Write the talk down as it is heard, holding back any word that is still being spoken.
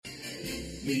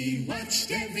We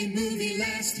watched every movie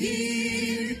last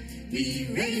year. We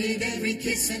rated every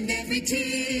kiss and every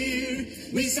tear.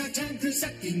 We saw Tom Cruise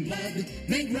sucking blood,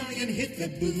 Meg Ryan hit the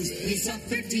booze. We saw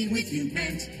 13 with Hugh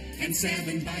Grant and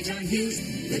 7 by John Hughes.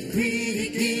 The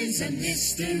critic is a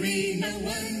mystery. No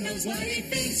one knows what he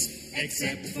thinks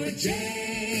except for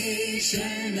Jay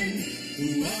Sherman,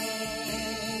 who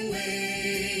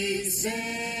always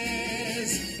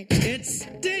says, "It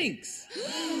stinks!"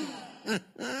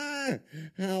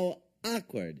 How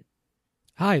awkward.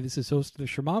 Hi, this is host of the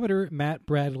Shermometer, Matt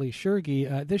Bradley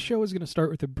Shergi. This show is going to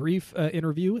start with a brief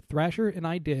interview Thrasher and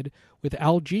I did with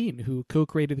Al Jean, who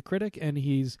co-created The Critic, and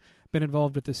he's been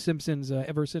involved with The Simpsons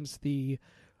ever since the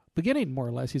beginning, more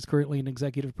or less. He's currently an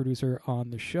executive producer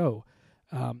on the show.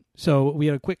 So we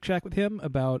had a quick chat with him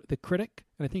about The Critic,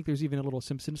 and I think there's even a little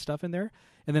Simpsons stuff in there.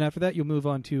 And then after that, you'll move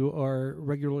on to our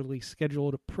regularly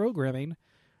scheduled programming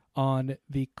on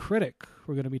The Critic.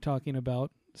 We're going to be talking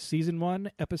about Season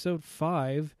 1, Episode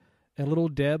 5, A Little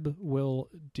Deb Will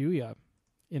Do Ya.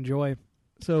 Enjoy.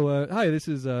 So, hi, this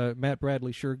is Matt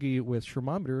Bradley Shergi with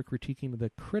Shermometer, critiquing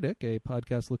The Critic, a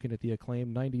podcast looking at the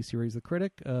acclaimed 90s series The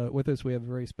Critic. With us, we have a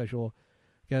very special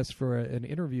guest for an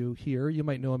interview here. You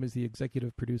might know him as the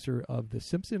executive producer of The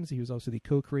Simpsons. He was also the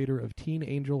co-creator of Teen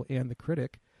Angel and The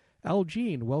Critic. Al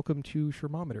Jean, welcome to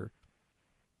Shermometer.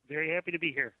 Very happy to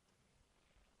be here.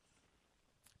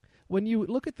 When you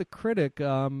look at The Critic,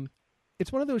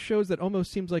 it's one of those shows that almost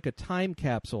seems like a time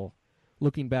capsule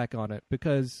looking back on it,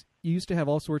 because you used to have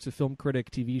all sorts of film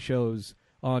critic TV shows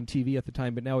on TV at the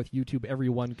time, but now with YouTube,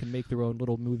 everyone can make their own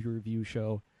little movie review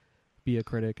show, be a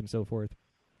critic, and so forth.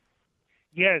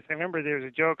 Yes, I remember there was a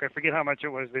joke, I forget how much it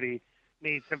was, that he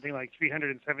made something like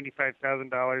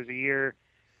 $375,000 a year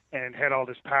and had all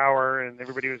this power, and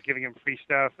everybody was giving him free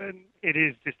stuff, and it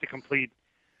is just a complete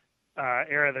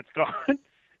era that's gone.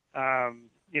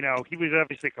 He was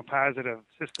obviously a composite of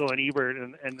Siskel and Ebert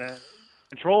and the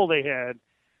control they had,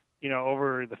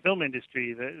 over the film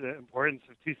industry. The importance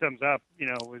of Two Thumbs Up,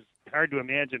 was hard to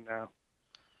imagine now.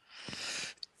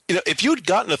 If you had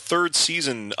gotten a third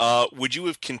season, would you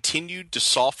have continued to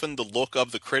soften the look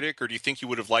of The Critic, or do you think you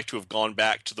would have liked to have gone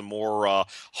back to the more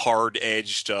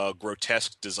hard-edged,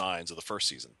 grotesque designs of the first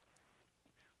season?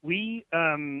 We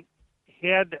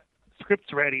had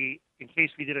scripts ready in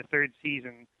case we did a third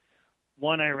season.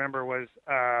 One I remember was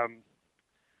a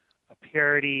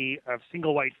parody of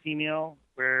Single White Female,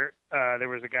 where there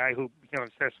was a guy who became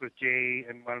obsessed with Jay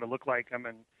and wanted to look like him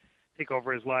and take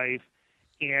over his life.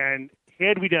 And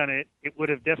had we done it, it would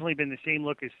have definitely been the same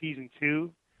look as season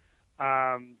 2.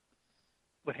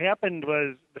 What happened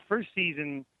was the first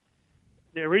season,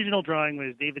 the original drawing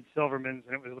was David Silverman's,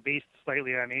 and it was based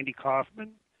slightly on Andy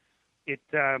Kaufman. It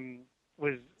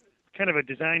was kind of a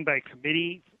design by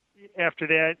committee after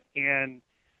that, and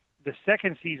the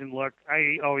second season look,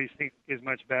 I always think, is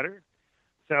much better.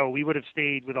 So we would have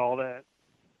stayed with all that.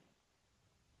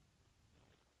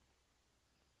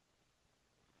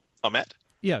 Matt?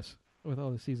 Yes, with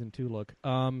all the season 2 look.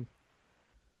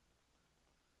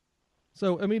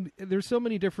 There's so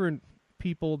many different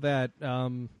people that,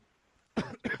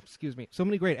 excuse me, so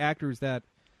many great actors that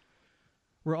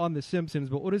were on The Simpsons,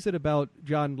 but what is it about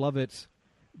Jon Lovitz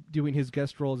doing his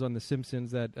guest roles on The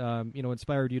Simpsons that,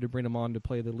 inspired you to bring him on to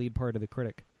play the lead part of The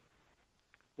Critic?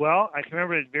 Well, I can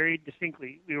remember it very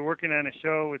distinctly. We were working on a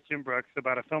show with Jim Brooks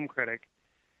about a film critic,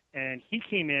 and he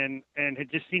came in and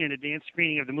had just seen an advanced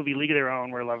screening of the movie League of Their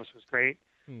Own, where Lovitz was great.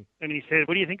 And he said,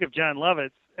 "What do you think of Jon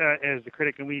Lovitz as the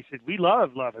critic?" And we said, "We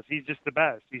love Lovitz. He's just the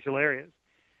best. He's hilarious."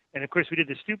 And, of course, we did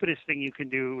the stupidest thing you can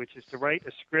do, which is to write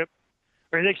a script,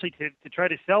 or actually to try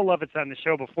to sell Lovitz on the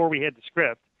show before we had the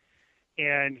script.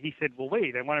 And he said, "Well,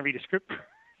 wait, I want to read a script."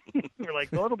 We're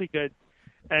like, "Well, it'll be good."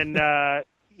 And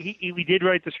we did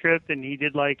write the script, and he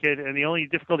did like it. And the only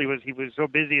difficulty was he was so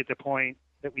busy at the point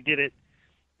that we did it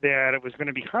that it was going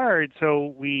to be hard. So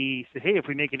we said, hey, if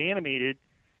we make it animated,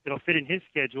 it'll fit in his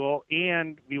schedule,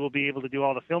 and we will be able to do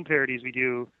all the film parodies we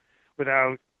do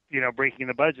without, breaking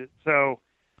the budget. So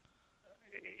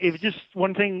it was just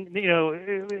one thing,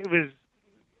 it was,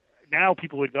 now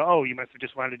people would go, oh, you must have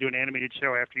just wanted to do an animated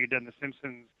show after you'd done The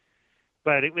Simpsons.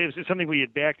 But it was just something we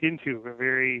had backed into.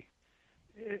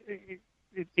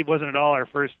 It wasn't at all our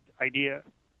first idea.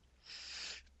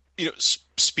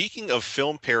 Speaking of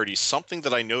film parodies, something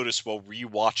that I noticed while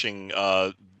rewatching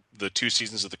the 2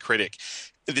 seasons of The Critic,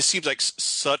 this seems like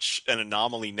such an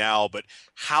anomaly now, but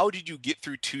how did you get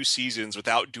through 2 seasons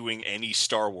without doing any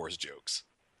Star Wars jokes?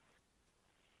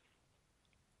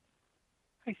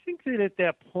 I think that at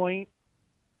that point,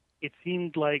 it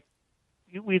seemed like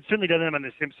we had certainly done them on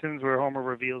The Simpsons, where Homer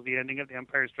reveals the ending of The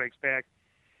Empire Strikes Back.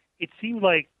 It seemed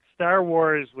like Star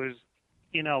Wars was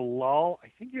in a lull. I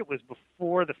think it was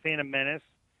before The Phantom Menace,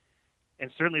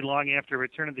 and certainly long after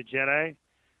Return of the Jedi.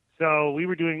 So we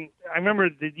were doing. I remember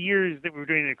the years that we were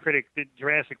doing the critic. That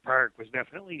Jurassic Park was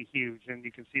definitely huge, and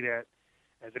you can see that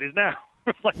as it is now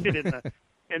reflected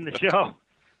in the show.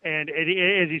 And as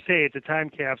you say, it's a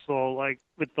time capsule, like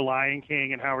with The Lion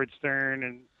King and Howard Stern,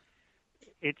 and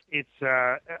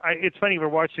it's funny. We're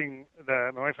watching my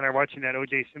wife and I are watching that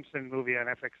O.J. Simpson movie on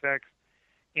FXX,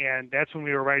 and that's when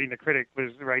we were writing the critic.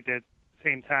 Was right at the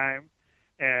same time,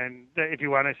 and if you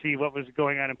want to see what was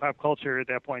going on in pop culture at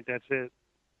that point, that's it.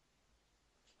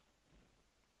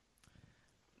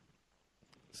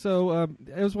 So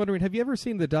I was wondering, have you ever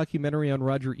seen the documentary on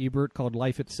Roger Ebert called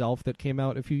Life Itself that came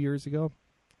out a few years ago?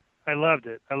 I loved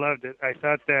it. I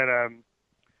thought that,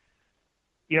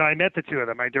 I met the two of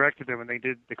them. I directed them when they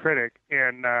did the critic,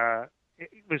 and it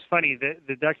was funny.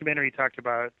 The documentary talked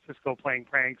about Siskel playing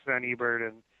pranks on Ebert,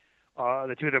 and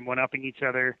the two of them one-upping each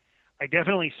other. I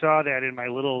definitely saw that in my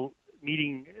little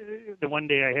meeting the one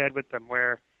day I had with them,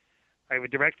 where I would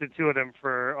direct the two of them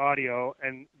for audio,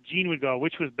 and Gene would go,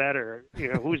 "Which was better?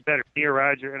 Who was better, me or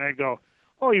Roger?" And I'd go,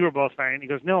 "Oh, you were both fine." He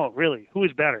goes, "No, really, who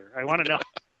is better? I want to know."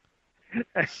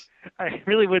 I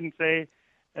really wouldn't say,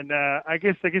 and I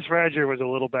guess Roger was a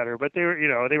little better, but they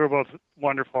were both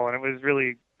wonderful, and it was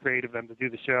really great of them to do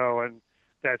the show, and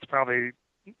that's probably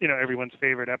everyone's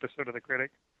favorite episode of The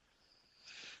Critic.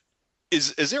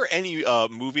 Is there any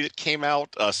movie that came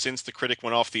out since The Critic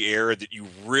went off the air that you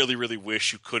really, really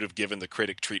wish you could have given The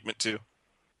Critic treatment to?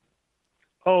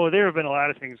 Oh, there have been a lot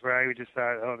of things where I just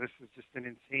thought, oh, this is just an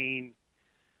insane.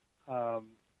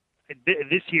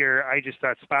 This year, I just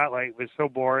thought Spotlight was so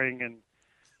boring and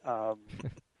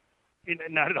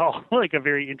not at all like a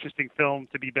very interesting film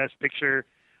to be Best Picture.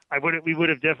 We would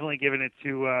have definitely given it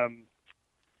to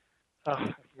I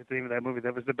forget the name of that movie.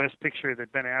 That was the Best Picture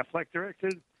that Ben Affleck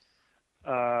directed.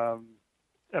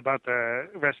 About the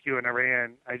rescue in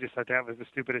Iran. I just thought that was the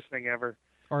stupidest thing ever.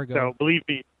 Argo. So believe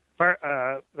me,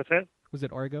 what's that? Was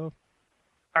it Argo?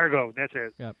 Argo, that's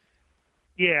it. Yep.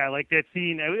 Yeah, like that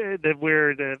scene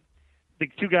where the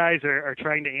two guys are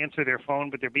trying to answer their phone,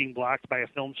 but they're being blocked by a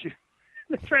film shoot.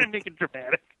 They're trying to make it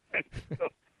dramatic. So,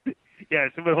 yeah,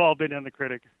 so we've all been on The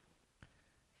Critic.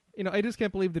 I just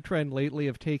can't believe the trend lately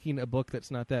of taking a book that's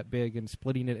not that big and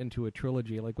splitting it into a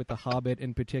trilogy, like with The Hobbit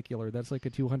in particular. That's like a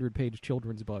 200-page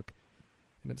children's book.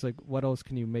 And it's like, what else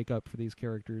can you make up for these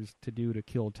characters to do to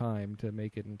kill time to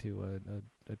make it into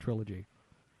a trilogy?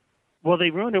 Well,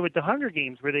 they ruined it with The Hunger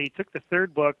Games, where they took the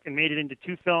third book and made it into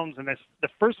two films, and the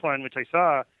first one, which I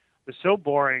saw, was so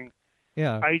boring.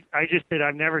 Yeah. I just said,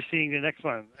 I'm never seeing the next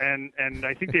one. And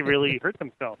I think they really hurt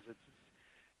themselves.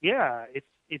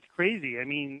 It's crazy. I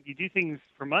mean, you do things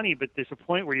for money, but there's a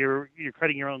point where you're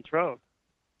cutting your own throat.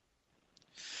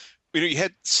 You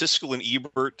had Siskel and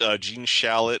Ebert, Gene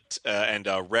Shalit, and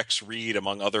Rex Reed,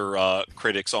 among other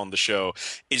critics on the show.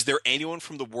 Is there anyone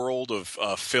from the world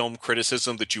of film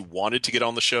criticism that you wanted to get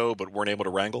on the show but weren't able to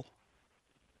wrangle?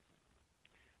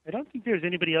 I don't think there's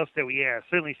anybody else that we asked.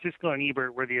 Certainly Siskel and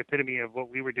Ebert were the epitome of what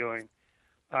we were doing.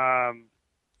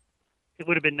 It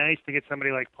would have been nice to get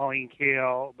somebody like Pauline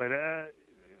Kael, but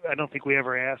I don't think we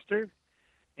ever asked her.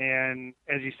 And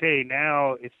as you say,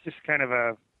 now it's just kind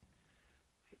of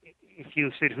if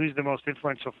you said who's the most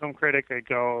influential film critic, I'd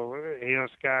go A.O.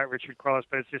 Scott, Richard Corliss,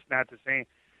 but it's just not the same.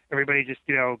 Everybody just,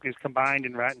 is combined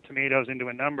in Rotten Tomatoes into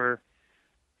a number.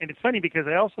 And it's funny because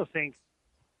I also think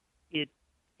it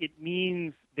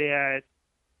means that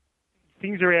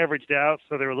things are averaged out,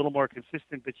 so they're a little more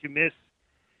consistent, but you miss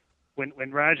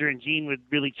when Roger and Gene would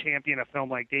really champion a film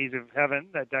like Days of Heaven,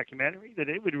 that documentary, that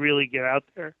it would really get out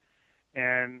there.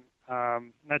 And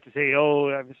not to say,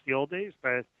 I miss the old days,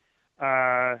 but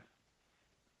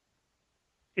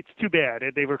it's too bad.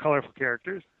 They were colorful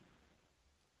characters.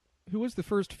 Who was the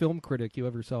first film critic you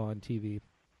ever saw on TV?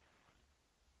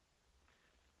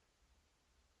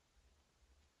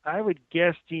 I would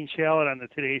guess Gene Shalit on the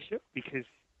Today Show, because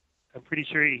I'm pretty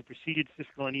sure he preceded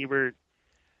Siskel and Ebert.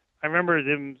 I remember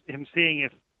him saying,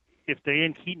 if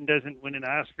Diane Keaton doesn't win an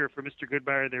Oscar for Mr.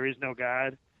 Goodbar, there is no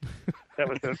God. That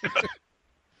was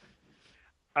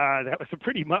a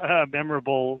pretty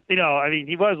memorable. He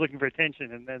was looking for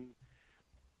attention, and then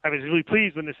I was really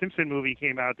pleased when the Simpson movie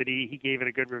came out that he gave it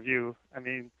a good review. I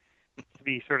mean, to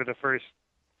be sort of the first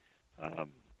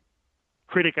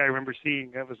critic I remember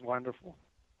seeing, that was wonderful.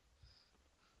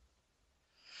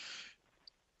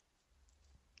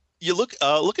 You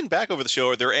looking back over the show.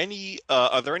 Are there any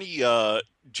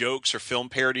jokes or film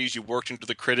parodies you worked into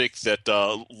the critic that,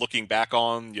 looking back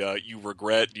on, you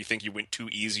regret? Do you think you went too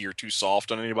easy or too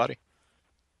soft on anybody?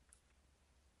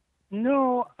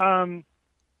 No.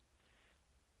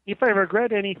 If I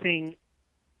regret anything,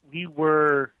 there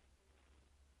were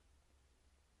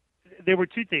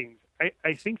two things.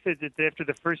 I think that after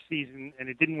the first season, and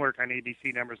it didn't work on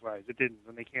ABC numbers-wise. It didn't.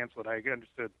 When they canceled, I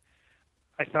understood.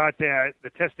 I thought that the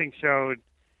testing showed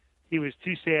he was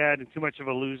too sad and too much of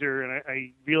a loser, and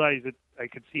I realized that I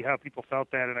could see how people felt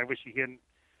that, and I wish he hadn't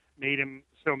made him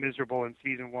so miserable in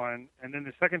season one. And then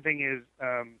the second thing is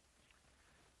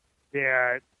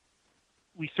that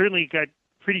we certainly got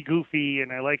pretty goofy,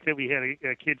 and I like that we had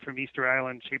a kid from Easter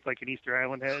Island shaped like an Easter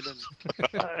Island head. And,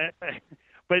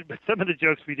 but some of the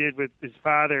jokes we did with his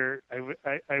father,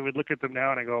 I would look at them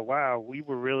now and I go, wow, we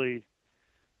were really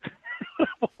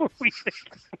what were we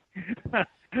thinking?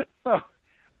 So,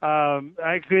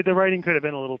 the writing could have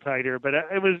been a little tighter, but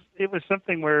it was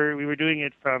something where we were doing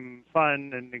it from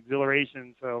fun and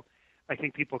exhilaration. So I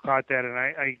think people caught that, and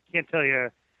I can't tell you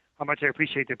how much I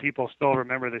appreciate that people still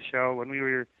remember the show. When we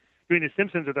were doing The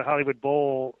Simpsons at the Hollywood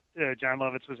Bowl, John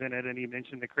Lovitz was in it, and he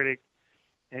mentioned the Critic,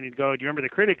 and he'd go, "Do you remember the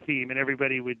Critic theme?" And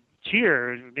everybody would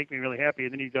cheer. It would make me really happy.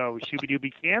 And then he'd go,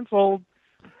 "Shooby-dooby canceled."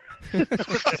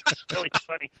 That's really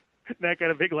funny. And that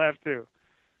got a big laugh too.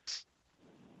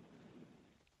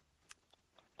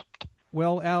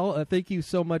 Well, Al, thank you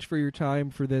so much for your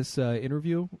time for this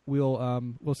interview.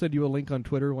 We'll send you a link on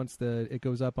Twitter once it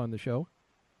goes up on the show.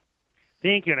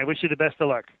 Thank you, and I wish you the best of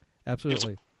luck.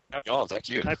 Absolutely. Oh, thank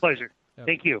you. My pleasure. Yep.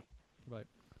 Thank you. Bye.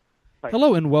 Bye.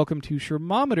 Hello, and welcome to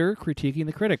Shermometer, Critiquing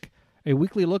the Critic, a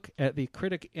weekly look at the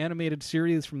Critic animated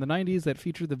series from the 90s that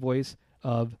featured the voice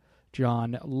of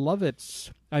John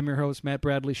Lovitz. I'm your host, Matt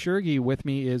Bradley Shergi. With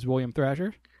me is William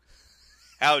Thrasher.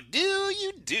 How do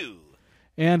you do?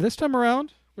 And this time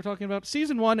around, we're talking about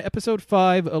Season 1, Episode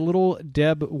 5, A Little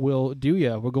Deb Will Do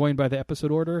Ya. We're going by the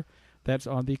episode order that's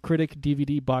on the Critic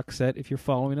DVD box set if you're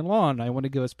following along. I want to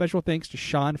give a special thanks to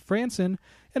Sean Franson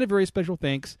and a very special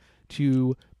thanks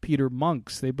to Peter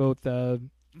Monks. They both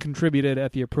contributed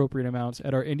at the appropriate amounts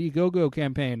at our Indiegogo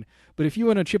campaign. But if you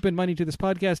want to chip in money to this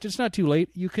podcast, it's not too late.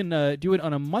 You can do it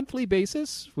on a monthly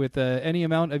basis with any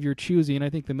amount of your choosing. I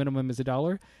think the minimum is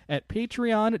 $1 at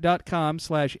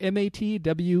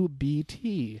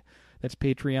patreon.com/matwbt. That's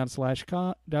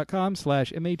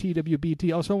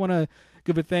patreon.com/matwbt. Also want to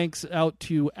give a thanks out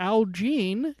to Al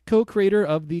Jean, co-creator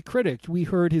of The Critic. We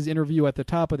heard his interview at the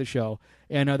top of the show,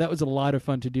 and that was a lot of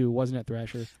fun to do, wasn't it,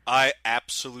 Thrasher? I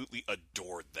absolutely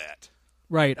adored that.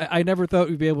 Right. I never thought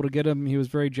we'd be able to get him. He was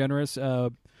very generous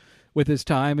with his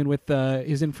time and with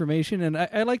his information, and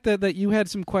I like that you had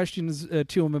some questions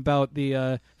to him about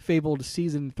the fabled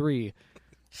Season 3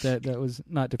 that was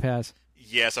not to pass.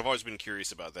 Yes, I've always been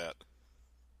curious about that.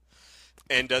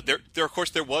 And there, of course,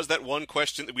 there was that one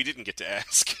question that we didn't get to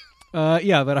ask.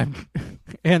 Yeah, but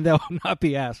and that will not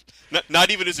be asked.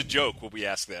 Not even as a joke will we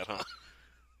ask that, huh?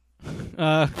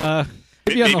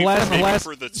 Maybe on the last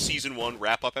for the Season 1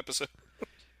 wrap-up episode.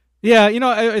 Yeah,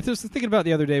 I was thinking about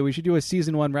the other day. We should do a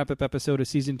Season 1 wrap-up episode, a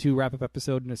Season 2 wrap-up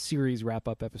episode, and a series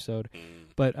wrap-up episode.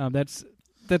 But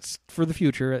that's for the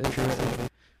future.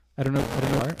 I don't know.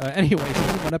 Anyway,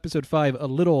 Season 1, Episode 5, A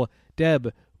Little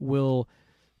Deb Will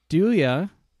Do Ya.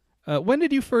 When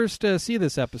did you first see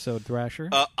this episode, Thrasher?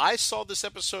 I saw this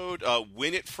episode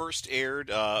when it first aired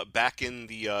back in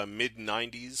the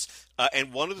mid-'90s.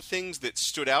 And one of the things that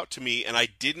stood out to me, and I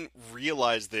didn't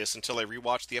realize this until I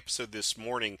rewatched the episode this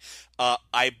morning,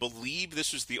 I believe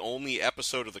this was the only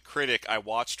episode of The Critic I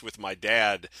watched with my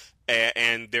dad.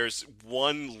 And there's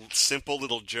one simple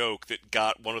little joke that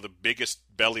got one of the biggest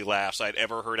belly laughs I'd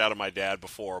ever heard out of my dad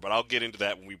before. But I'll get into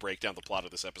that when we break down the plot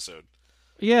of this episode.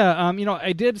 Yeah,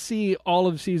 I did see all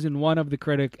of Season 1 of The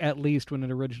Critic, at least when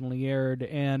it originally aired,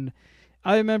 and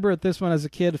I remember at this one as a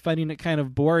kid finding it kind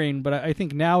of boring, but I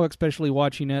think now, especially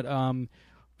watching it,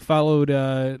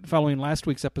 following last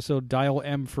week's episode, Dial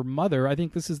M for Mother, I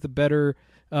think this is the better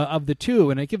of the two,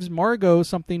 and it gives Margot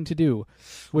something to do,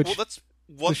 which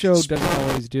the show doesn't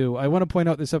always do. I want to point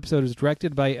out this episode is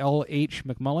directed by L.H.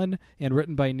 McMullen and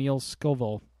written by Neil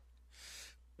Scoville.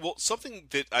 Well, something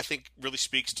that I think really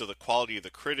speaks to the quality of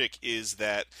The Critic is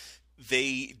that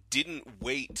they didn't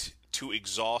wait to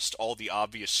exhaust all the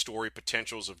obvious story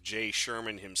potentials of Jay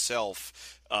Sherman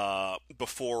himself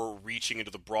before reaching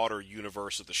into the broader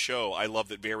universe of the show. I love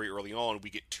that very early on we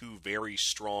get two very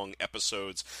strong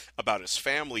episodes about his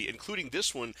family, including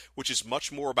this one, which is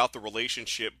much more about the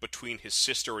relationship between his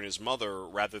sister and his mother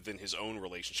rather than his own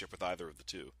relationship with either of the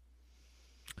two.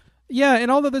 Yeah,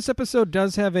 and although this episode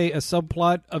does have a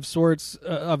subplot of sorts,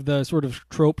 of the sort of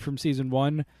trope from Season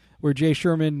 1, where Jay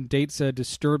Sherman dates a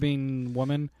disturbing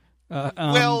woman,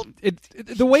 the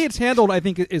way it's handled, I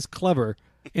think, is clever,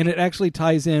 and it actually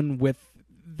ties in with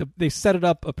they set it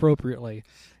up appropriately.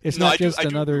 It's No, not I do just agree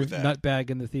another with that. nutbag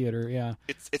in the theater. Yeah.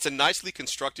 It's a nicely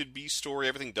constructed B story.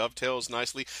 Everything dovetails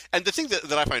nicely. And the thing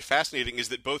that I find fascinating is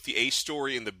that both the A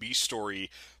story and the B story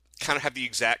kind of have the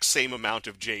exact same amount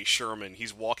of Jay Sherman.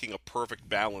 He's walking a perfect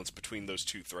balance between those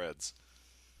two threads.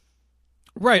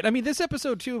 Right. I mean, this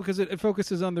episode too, because it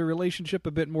focuses on the relationship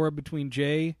a bit more between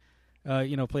Jay,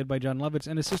 played by John Lovitz,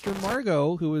 and his sister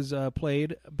Margot, who was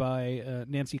played by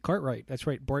Nancy Cartwright. That's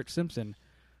right, Bart Simpson.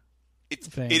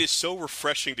 It is so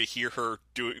refreshing to hear her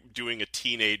doing a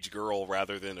teenage girl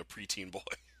rather than a preteen boy.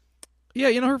 Yeah,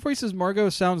 her voice as Margot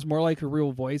sounds more like her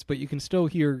real voice, but you can still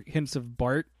hear hints of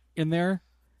Bart in there.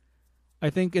 I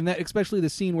think, and that especially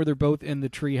the scene where they're both in the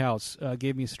treehouse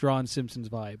gave me strong Simpsons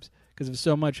vibes, because of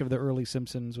so much of the early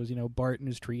Simpsons was Bart in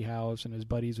his treehouse and his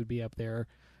buddies would be up there,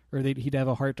 or he'd have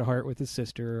a heart-to-heart with his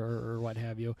sister or what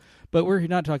have you. But we're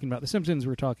not talking about The Simpsons.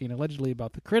 We're talking allegedly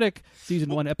about The Critic, Season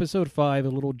 1, Episode 5, A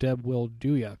Little Deb Will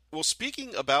Do Ya. Well,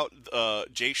 speaking about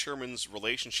Jay Sherman's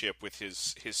relationship with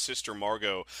his sister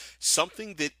Margot,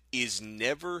 something that is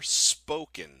never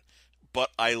spoken,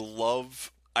 but I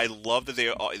love that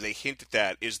they hint at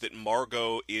that, is that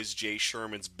Margot is Jay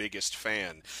Sherman's biggest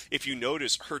fan. If you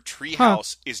notice, her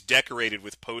treehouse is decorated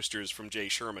with posters from Jay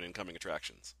Sherman in Coming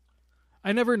Attractions.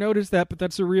 I never noticed that, but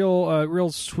that's a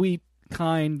real sweet,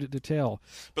 kind detail.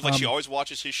 But she always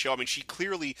watches his show. I mean, she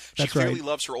clearly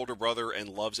loves her older brother and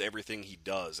loves everything he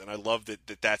does. And I love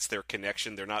that's their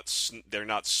connection. They're not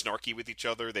snarky with each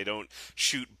other. They don't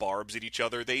shoot barbs at each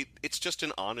other. It's just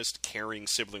an honest, caring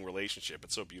sibling relationship.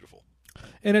 It's so beautiful.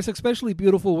 And it's especially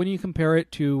beautiful when you compare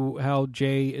it to how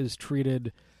Jay is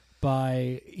treated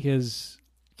by his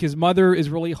mother. Is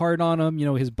really hard on him.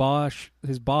 His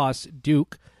boss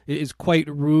Duke is quite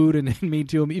rude and mean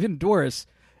to him. Even Doris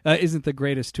isn't the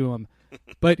greatest to him.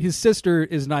 But his sister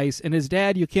is nice, and his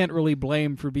dad you can't really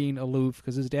blame for being aloof,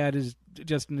 because his dad is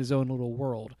just in his own little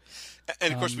world.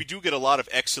 And of course, we do get a lot of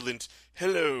excellent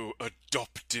 "Hello,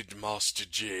 adopted Master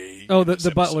Jay." Oh,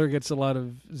 the butler gets a lot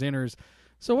of zingers.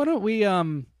 So why don't we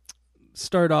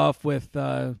start off with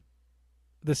the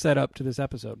setup to this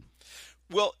episode?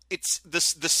 Well, it's the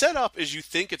setup is you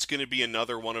think it's going to be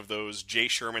another one of those Jay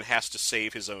Sherman has to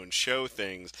save his own show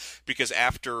things, because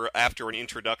after an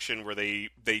introduction where they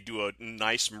do a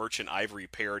nice Merchant Ivory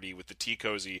parody with the tea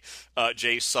cozy,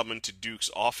 Jay's summoned to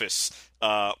Duke's office,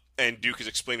 and Duke is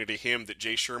explaining to him that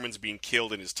Jay Sherman's being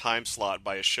killed in his time slot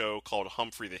by a show called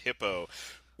Humphrey the Hippo,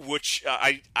 which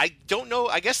I don't know.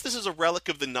 I guess this is a relic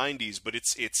of the '90s, but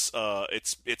it's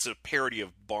a parody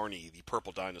of Barney, the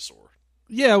purple dinosaur.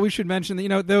 Yeah, we should mention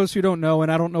that, those who don't know,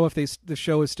 and I don't know if the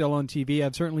show is still on TV.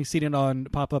 I've certainly seen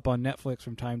it pop up on Netflix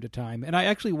from time to time. And I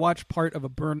actually watched part of a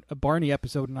Barney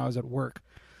episode when I was at work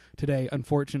today,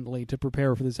 unfortunately, to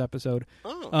prepare for this episode.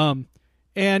 Oh.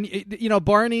 And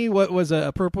Barney was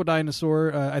a purple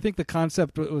dinosaur. I think the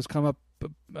concept was come up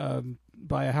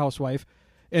by a housewife,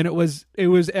 and it was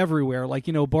everywhere. Like,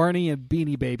 Barney and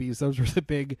Beanie Babies. Those were the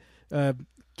big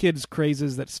kids'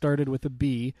 crazes that started with a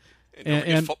B.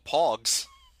 And Pogs.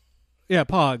 Yeah,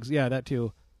 Pogs. Yeah, that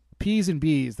too. P's and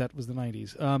B's. That was the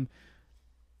 90s.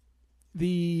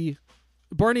 The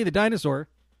Barney the dinosaur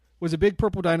was a big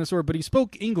purple dinosaur, but he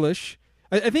spoke English.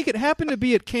 I think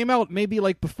it came out maybe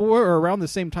like before or around the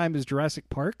same time as Jurassic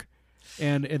Park.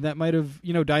 And that might have,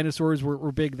 dinosaurs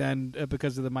were big then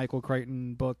because of the Michael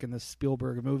Crichton book and the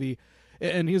Spielberg movie.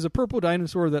 And he was a purple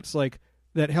dinosaur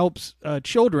that helps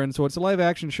children. So it's a live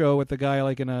action show with the guy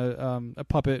like in a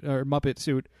puppet or Muppet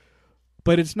suit,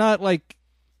 but it's not like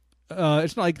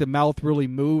the mouth really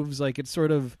moves. Like it's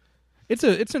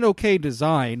an okay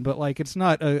design, but like it's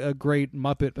not a great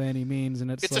Muppet by any means. And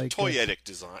it's like a toyetic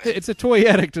design. It's a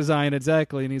toyetic design,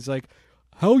 exactly. And he's like,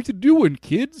 "How you doing,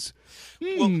 kids?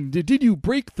 Did you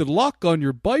break the lock on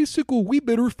your bicycle? We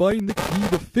better find the key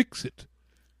to fix it."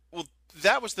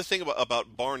 That was the thing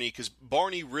about Barney, because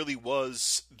Barney really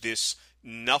was this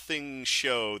nothing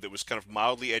show that was kind of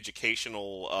mildly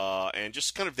educational and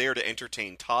just kind of there to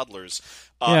entertain toddlers.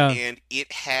 And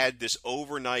it had this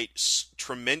overnight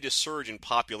tremendous surge in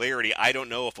popularity. I don't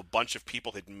know if a bunch of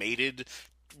people had mated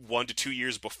 1 to 2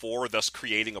 years before, thus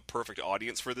creating a perfect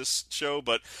audience for this show,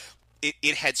 but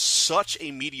it had such a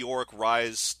meteoric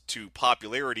rise to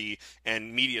popularity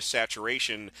and media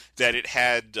saturation that it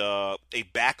had a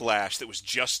backlash that was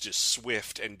just as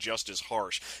swift and just as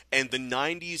harsh. And the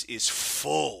 90s is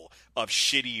full of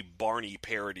shitty Barney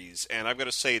parodies. And I've got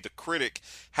to say, The Critic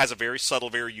has a very subtle,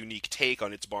 very unique take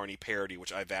on its Barney parody,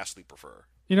 which I vastly prefer.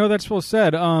 That's well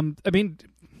said.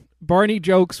 Barney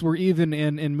jokes were even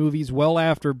in movies well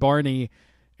after Barney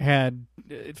had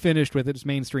finished with its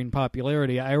mainstream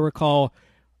popularity. I recall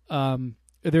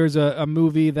there's a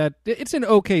movie that it's an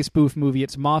okay spoof movie.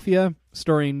 It's Mafia,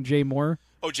 starring Jay Moore.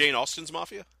 Oh, Jane Austen's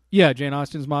Mafia? Yeah, Jane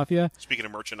Austen's Mafia. Speaking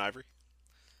of Merchant Ivory.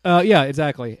 Yeah,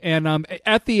 exactly. And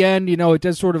at the end, it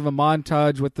does sort of a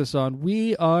montage with the song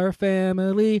 "We Are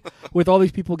Family," with all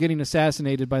these people getting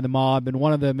assassinated by the mob, and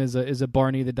one of them is a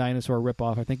Barney the dinosaur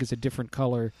ripoff. I think it's a different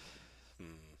color.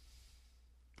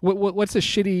 What's a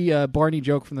shitty Barney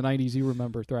joke from the 90s you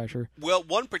remember, Thrasher? Well,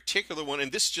 one particular one,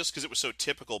 and this is just because it was so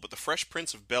typical, but the Fresh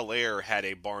Prince of Bel-Air had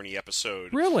a Barney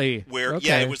episode. Really? Where, okay.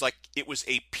 yeah, it was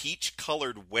a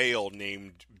peach-colored whale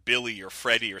named Billy or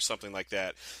Freddie or something like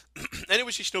that. And it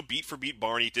was just, beat for beat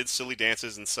Barney, did silly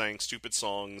dances and sang stupid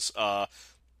songs.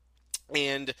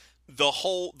 And the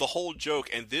whole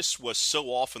joke, and this was so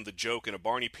often the joke in a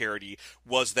Barney parody,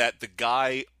 was that the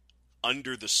guy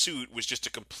under the suit was just a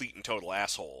complete and total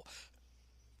asshole.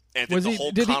 And then the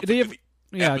whole conflict of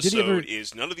the episode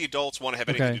is none of the adults want to have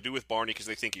anything to do with Barney because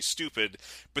they think he's stupid,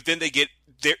 but then they get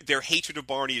their hatred of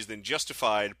Barney is then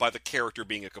justified by the character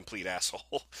being a complete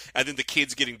asshole. And then the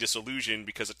kids getting disillusioned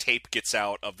because a tape gets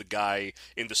out of the guy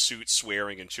in the suit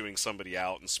swearing and chewing somebody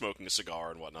out and smoking a cigar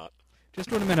and whatnot.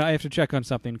 Just 1 minute, I have to check on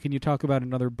something. Can you talk about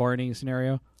another Barney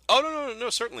scenario? Oh,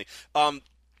 no, certainly.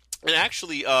 And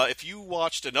actually, if you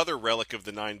watched another relic of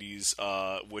the 90s,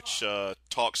 which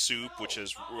Talk Soup, which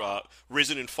has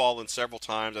risen and fallen several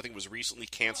times, I think it was recently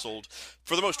canceled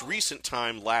for the most recent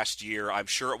time last year. I'm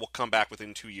sure it will come back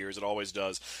within 2 years. It always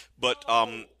does. But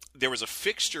there was a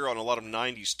fixture on a lot of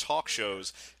 90s talk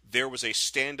shows. There was a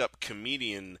stand-up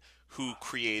comedian who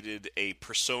created a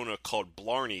persona called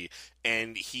Blarney,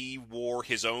 and he wore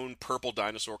his own purple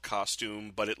dinosaur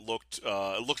costume, but it looked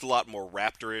a lot more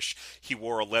raptorish. He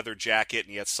wore a leather jacket,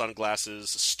 and he had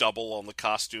sunglasses, stubble on the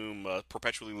costume, a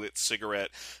perpetually lit cigarette,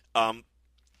 and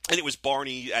it was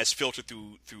Barney as filtered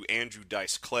through Andrew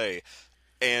Dice Clay,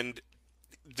 and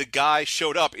the guy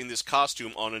showed up in this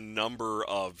costume on a number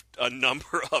of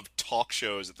talk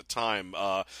shows at the time.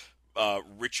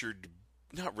 Richard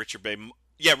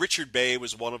Bay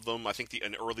was one of them. I think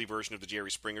an early version of the Jerry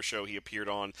Springer Show he appeared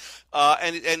on,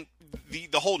 and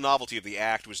the whole novelty of the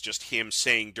act was just him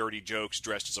saying dirty jokes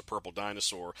dressed as a purple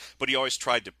dinosaur. But he always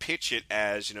tried to pitch it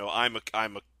as,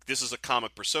 this is a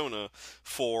comic persona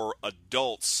for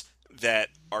adults that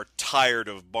are tired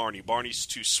of Barney. Barney's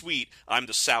too sweet. I'm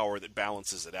the sour that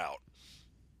balances it out.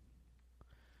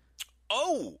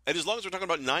 Oh, and as long as we're talking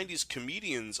about 90s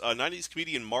comedians, 90s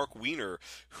comedian Mark Weiner,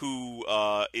 who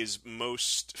is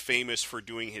most famous for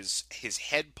doing his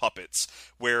head puppets,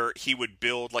 where he would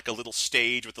build like a little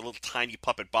stage with a little tiny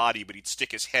puppet body, but he'd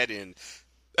stick his head in,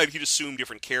 and he'd assume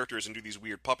different characters and do these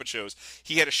weird puppet shows.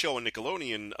 He had a show on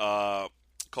Nickelodeon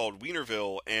called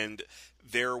Wienerville, and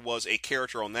there was a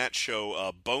character on that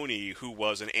show, Boney, who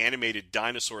was an animated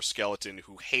dinosaur skeleton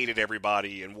who hated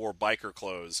everybody and wore biker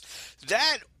clothes.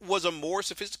 That was a more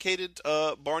sophisticated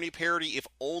Barney parody, if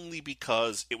only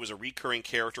because it was a recurring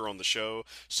character on the show,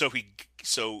 so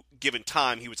given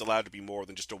time, he was allowed to be more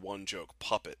than just a one-joke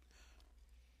puppet.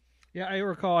 Yeah, I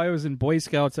recall I was in Boy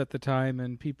Scouts at the time,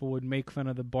 and people would make fun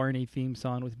of the Barney theme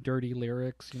song with dirty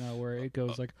lyrics, where it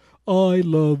goes like, I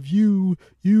love you,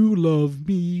 you love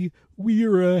me,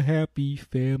 we're a happy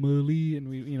family, and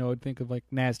we, would think of like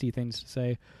nasty things to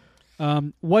say.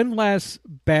 One last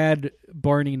bad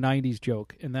Barney 90s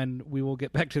joke, and then we will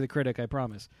get back to the critic, I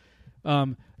promise.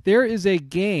 There is a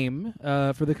game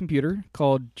for the computer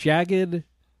called Jagged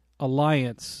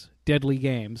Alliance Deadly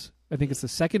Games. I think it's the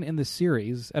second in the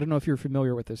series. I don't know if you're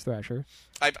familiar with this, Thrasher.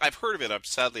 I've heard of it.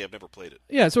 Sadly, I've never played it.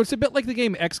 Yeah, so it's a bit like the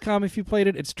game XCOM if you played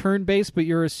it. It's turn-based, but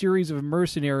you're a series of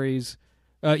mercenaries.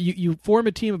 You form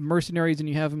a team of mercenaries, and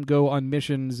you have them go on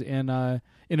missions in an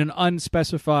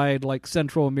unspecified, like,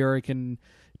 Central American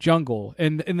jungle.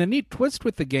 And the neat twist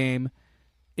with the game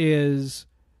is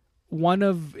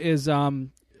different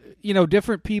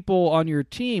people on your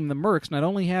team, the mercs, not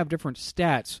only have different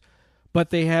stats, but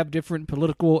they have different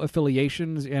political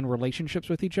affiliations and relationships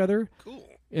with each other. Cool.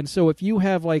 And so if you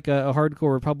have like a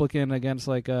hardcore Republican against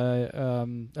like a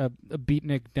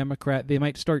beatnik Democrat, they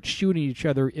might start shooting each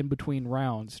other in between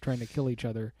rounds, trying to kill each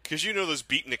other. Because those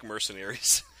beatnik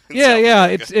mercenaries. Yeah.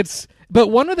 It's but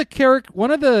one of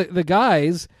the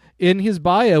guys in his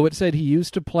bio, it said he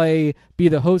used to be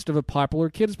the host of a popular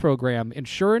kids program, and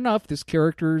sure enough, this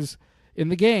character's in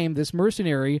the game, this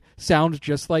mercenary sounds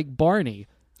just like Barney.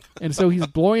 And so he's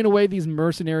blowing away these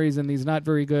mercenaries and these not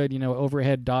very good,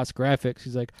 overhead DOS graphics.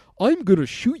 He's like, I'm going to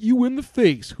shoot you in the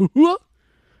face.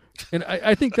 And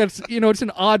I think that's, it's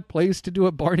an odd place to do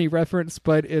a Barney reference,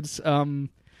 but it's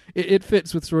it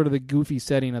fits with sort of the goofy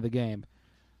setting of the game.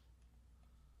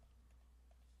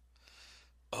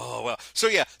 Oh well. So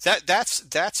yeah,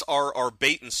 that's our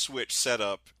bait and switch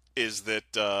setup. Is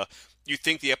that you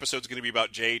think the episode's going to be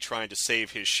about Jay trying to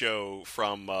save his show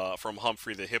from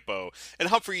Humphrey the Hippo, and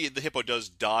Humphrey the Hippo does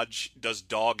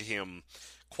dog him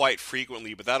quite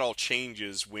frequently, but that all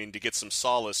changes when, to get some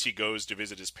solace, he goes to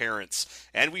visit his parents,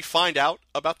 and we find out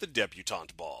about the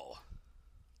debutante ball.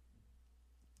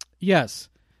 Yes,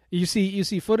 you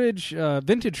see footage,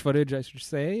 vintage footage, I should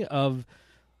say, of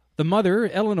the mother,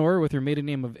 Eleanor, with her maiden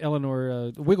name of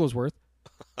Eleanor Wigglesworth.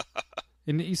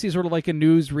 And you see sort of like a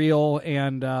newsreel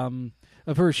and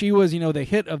of her. She was, the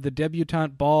hit of the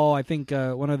debutante ball. I think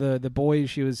one of the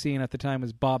boys she was seeing at the time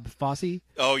was Bob Fosse.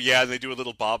 Oh, yeah, and they do a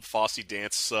little Bob Fosse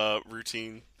dance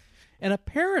routine. And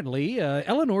apparently,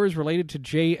 Eleanor is related to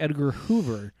J. Edgar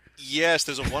Hoover. Yes,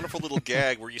 there's a wonderful little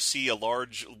gag where you see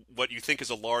what you think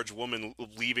is a large woman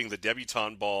leaving the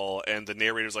debutante ball, and the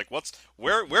narrator's like,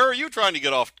 where are you trying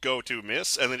to go to,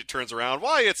 miss? And then it turns around,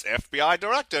 why, it's FBI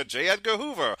Director J. Edgar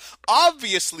Hoover,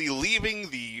 obviously leaving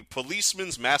the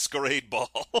policeman's masquerade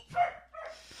ball.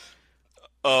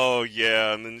 Oh,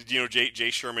 yeah, and then, Jay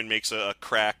Sherman makes a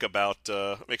crack about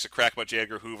J.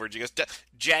 Edgar Hoover, and she goes,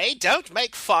 Jay, don't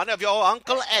make fun of your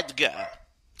Uncle Edgar.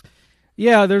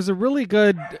 Yeah, there's a really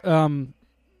good.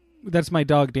 That's my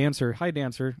dog, Dancer. Hi,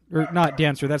 Dancer. Or not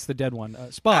Dancer. That's the dead one.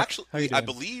 Spock. Actually, I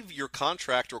believe your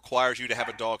contract requires you to have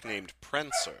a dog named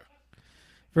Prancer.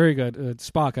 Very good.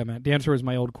 Spock, I meant. Dancer was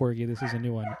my old corgi. This is a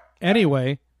new one.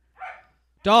 Anyway,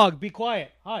 dog, be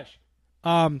quiet. Hush.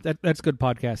 That's good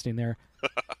podcasting there.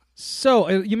 So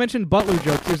you mentioned butler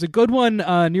jokes. There's a good one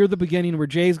near the beginning where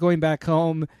Jay's going back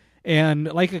home.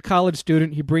 And like a college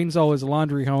student, he brings all his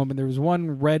laundry home, and there's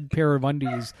one red pair of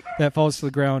undies that falls to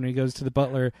the ground, and he goes to the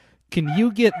butler, can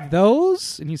you get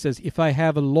those? And he says, if I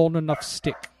have a long enough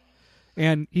stick.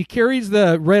 And he carries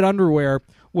the red underwear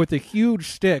with a huge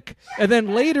stick. And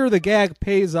then later the gag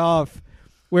pays off,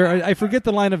 where I forget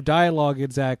the line of dialogue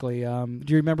exactly. Do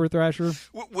you remember, Thrasher?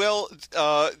 Well,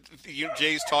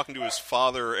 Jay's talking to his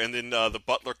father, and then the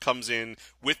butler comes in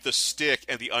with the stick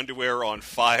and the underwear on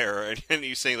fire, and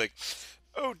he's saying, like,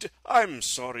 oh, I'm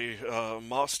sorry,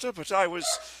 master, but I was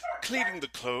cleaning the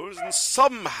clothes, and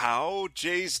somehow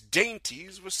Jay's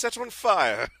dainties were set on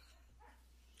fire.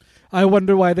 I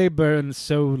wonder why they burn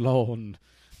so long.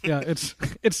 Yeah,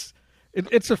 it's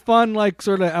a fun, like,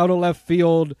 sort of out of left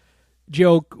field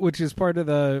joke, which is part of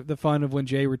the fun of when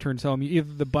Jay returns home.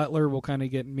 Either the butler will kind of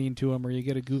get mean to him, or you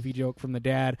get a goofy joke from the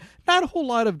dad. Not a whole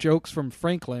lot of jokes from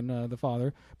Franklin, the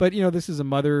father, but this is a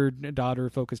mother-daughter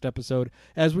focused episode,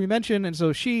 as we mentioned. And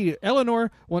so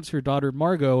Eleanor wants her daughter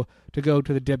Margot to go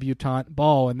to the debutante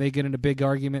ball, and they get in a big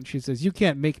argument. She says, you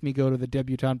can't make me go to the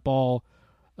debutante ball.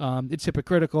 It's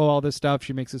hypocritical, all this stuff.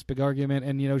 She makes this big argument,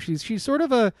 and she's sort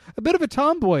of a bit of a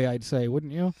tomboy, I'd say,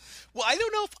 wouldn't you? Well, I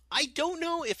don't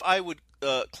know if I would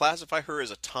classify her as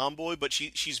a tomboy, but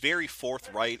she's very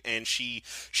forthright, and she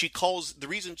calls the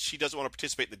reason she doesn't want to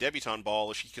participate in the debutante ball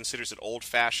is she considers it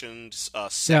old-fashioned,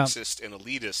 sexist, and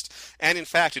elitist. And in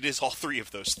fact, it is all three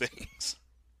of those things.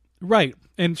 Right,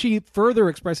 and she further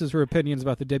expresses her opinions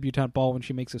about the debutante ball when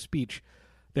she makes a speech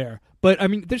there. But I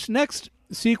mean, this next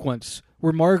sequence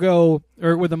where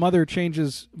where the mother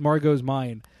changes Margot's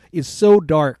mind is so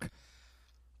dark.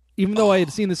 Even though I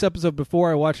had seen this episode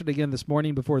before, I watched it again this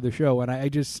morning before the show, and I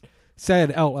just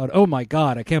said out loud, oh my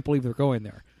God, I can't believe they're going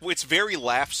there. Well, it's very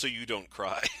laugh so you don't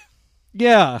cry.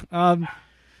 Yeah.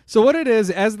 So what it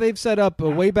is, as they've set up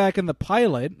way back in the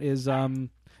pilot, is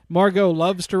Margot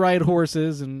loves to ride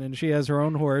horses, and she has her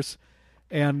own horse,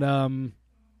 and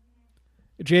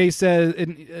Jay says,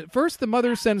 and first the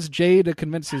mother sends Jay to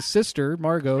convince his sister,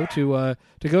 Margot, to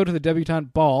go to the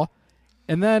debutante ball,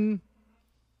 and then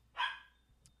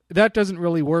that doesn't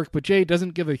really work, but Jay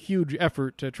doesn't give a huge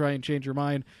effort to try and change her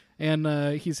mind,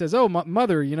 and he says, oh,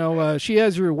 mother, she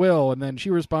has your will, and then she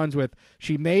responds with,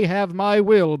 she may have my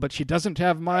will, but she doesn't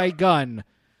have my gun,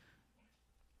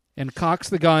 and cocks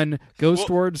the gun, goes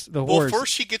towards the horse. Well,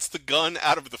 first she gets the gun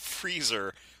out of the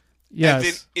freezer. Yes. And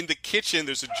then in the kitchen,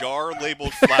 there's a jar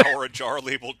labeled flour, a jar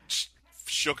labeled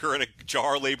sugar, and a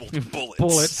jar labeled bullets.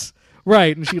 Bullets.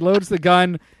 Right, and she loads the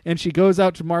gun, and she goes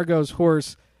out to Margot's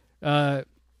horse. What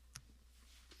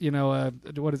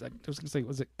is that? I was going to say,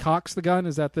 was it cocks the gun?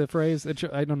 Is that the phrase?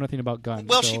 I know nothing about guns.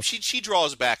 Well, so. she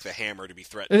draws back the hammer to be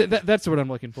threatened. That's what I'm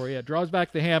looking for, yeah. Draws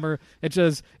back the hammer. It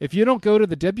says, if you don't go to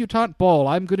the debutante ball,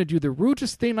 I'm going to do the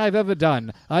rudest thing I've ever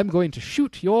done. I'm going to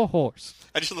shoot your horse.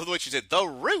 I just love the way she said, the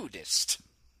rudest.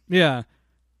 Yeah.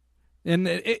 And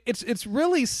it's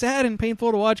really sad and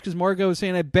painful to watch because Margot is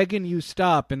saying, I'm begging you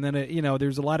stop. And then,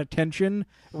 there's a lot of tension,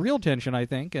 real tension, I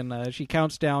think. And she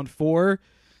counts down 4.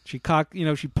 She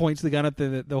points the gun at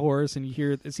the horse, and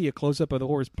you see a close up of the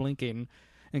horse blinking,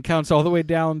 and counts all the way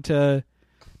down to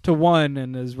 1,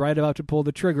 and is right about to pull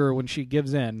the trigger when she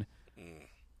gives in.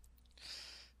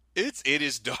 It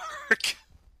is dark.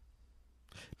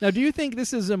 Now, do you think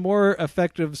this is a more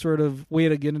effective sort of way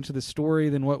to get into the story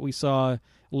than what we saw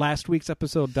last week's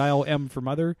episode, Dial M for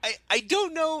Mother? I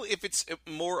don't know if it's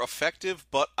more effective,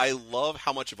 but I love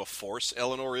how much of a force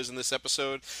Eleanor is in this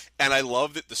episode, and I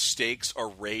love that the stakes are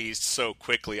raised so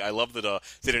quickly. I love that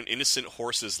that an innocent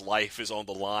horse's life is on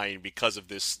the line because of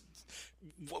this.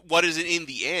 What is, in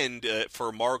the end,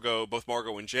 for both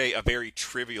Margot and Jay, a very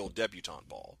trivial debutante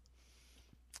ball.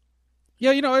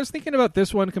 Yeah, I was thinking about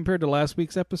this one compared to last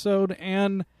week's episode,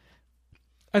 and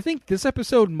I think this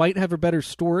episode might have a better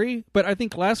story, but I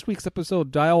think last week's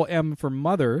episode, Dial M for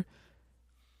Mother,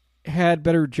 had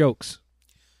better jokes.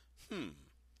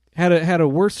 Had a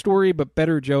worse story, but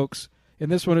better jokes.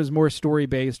 And this one is more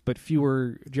story-based, but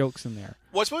fewer jokes in there.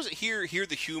 Well, I suppose here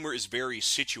the humor is very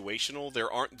situational.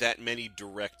 There aren't that many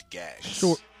direct gags.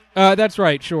 Sure. That's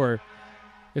right, sure.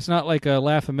 It's not like a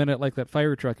laugh a minute like that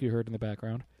fire truck you heard in the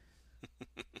background.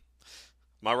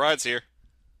 My ride's here.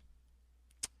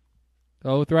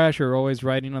 Oh, Thrasher, always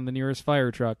riding on the nearest fire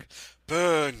truck.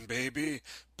 Burn, baby,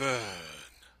 burn.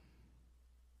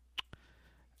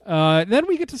 Then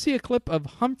we get to see a clip of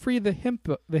Humphrey the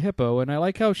hippo, and I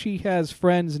like how she has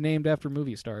friends named after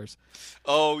movie stars.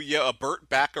 Oh, yeah, a Burt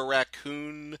Bacharach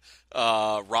raccoon,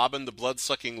 Robin the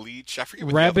blood-sucking leech. I forget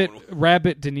what Rabbit, the other one was.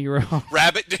 Rabbit De Niro.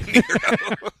 Rabbit De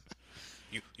Niro.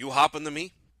 You hop on the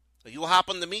me? You hop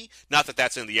on the me? Not that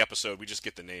that's in the episode. We just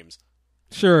get the names.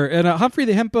 Sure, and Humphrey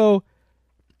the hippo,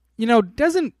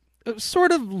 doesn't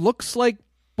sort of looks like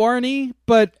Barney,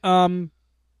 but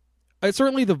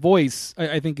certainly the voice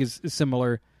I think is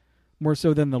similar, more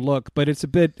so than the look. But it's a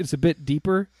bit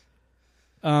deeper,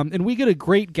 and we get a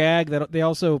great gag that they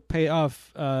also pay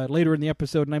off later in the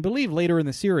episode, and I believe later in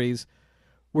the series,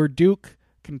 where Duke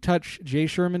can touch Jay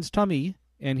Sherman's tummy,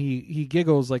 and he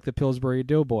giggles like the Pillsbury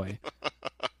Doughboy.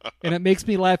 And it makes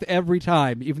me laugh every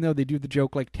time, even though they do the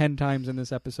joke like 10 times in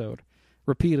this episode,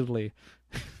 repeatedly.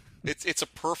 It's a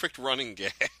perfect running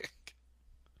gag.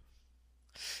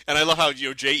 And I love how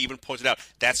Jay even pointed out,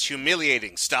 that's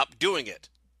humiliating. Stop doing it.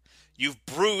 You've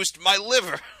bruised my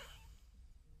liver.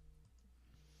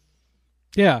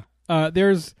 Yeah.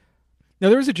 There's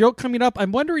a joke coming up.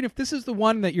 I'm wondering if this is the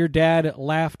one that your dad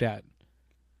laughed at.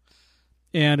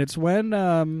 And it's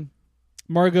when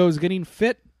Margot's getting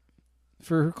fit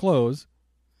for her clothes,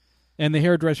 and the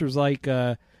hairdresser's like,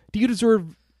 do you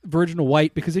deserve virginal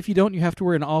white? Because if you don't, you have to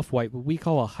wear an off-white, what we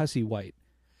call a hussy white.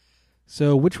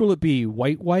 So which will it be,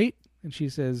 white? And she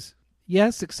says,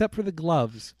 yes, except for the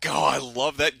gloves. God, I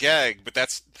love that gag, but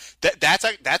that's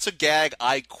a gag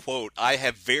I quote.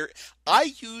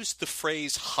 I use the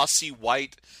phrase hussy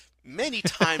white many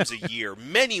times a year,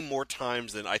 many more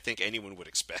times than I think anyone would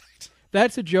expect.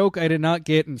 That's a joke I did not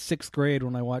get in 6th grade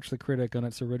when I watched The Critic on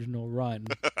its original run.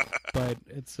 But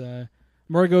it's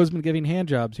Margot's been giving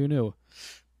handjobs. Who knew?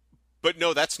 But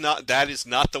no, that is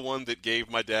not the one that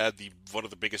gave my dad one of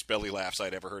the biggest belly laughs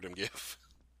I'd ever heard him give.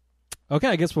 Okay,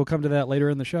 I guess we'll come to that later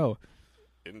in the show.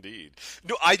 Indeed.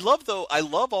 No, I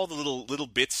love all the little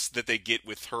bits that they get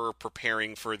with her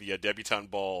preparing for the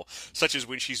debutante ball, such as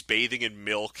when she's bathing in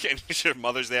milk and her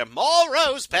mother's there, more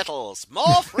rose petals,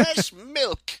 more fresh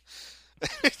milk.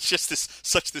 It's just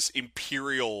this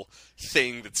imperial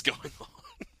thing that's going on.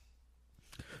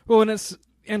 Well, and it's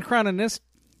anachronistic.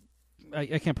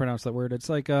 I can't pronounce that word. It's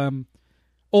like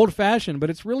old-fashioned,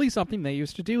 but it's really something they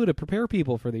used to do to prepare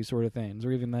people for these sort of things,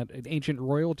 or even that ancient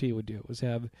royalty would do, was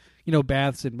have,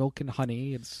 baths in milk and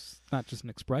honey. It's not just an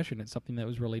expression; it's something that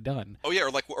was really done. Oh yeah,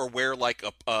 or where like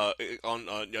a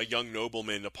young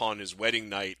nobleman upon his wedding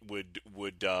night would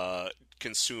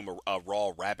consume a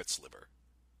raw rabbit's liver.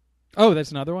 Oh,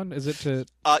 that's another one? Is it to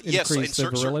yes, increase in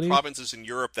the virility? certain provinces in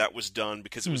Europe that was done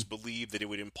because it was believed that it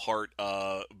would impart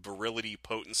virility,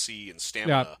 potency, and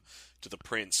stamina to the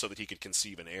prince so that he could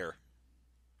conceive an heir.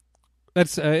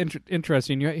 That's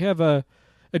interesting. You have a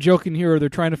joke in here where they're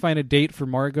trying to find a date for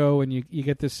Margot, and you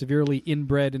get this severely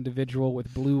inbred individual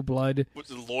with blue blood.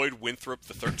 What's Lloyd Winthrop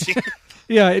the 13th?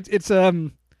 Yeah,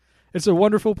 it's a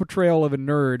wonderful portrayal of a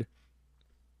nerd.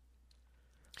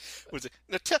 What's it?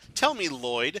 Now tell me,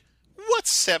 Lloyd,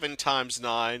 what's 7 times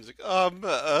 9? It's like,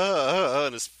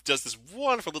 and it does this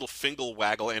wonderful little finger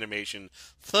waggle animation.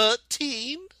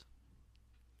 13.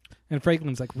 And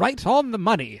Franklin's like, right on the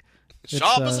money.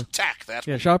 Sharp as a tack, that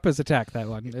one. Yeah, sharp as a tack, that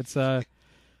one. It's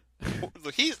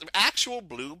He's actual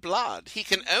blue blood. He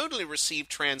can only receive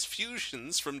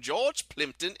transfusions from George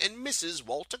Plimpton and Mrs.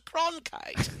 Walter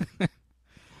Cronkite.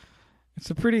 It's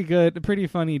a pretty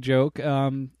funny joke.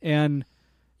 And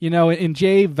and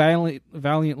Jay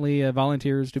valiantly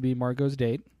volunteers to be Margot's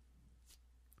date.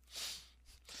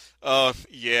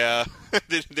 Yeah.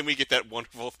 then we get that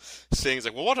wonderful saying, it's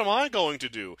like, well, what am I going to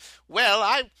do? Well,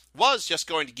 I was just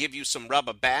going to give you some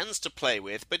rubber bands to play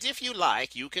with, but if you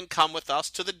like, you can come with us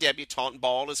to the debutante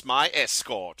ball as my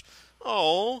escort.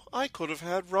 Oh, I could have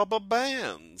had rubber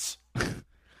bands.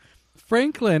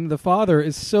 Franklin, the father,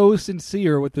 is so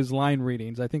sincere with his line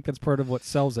readings. I think that's part of what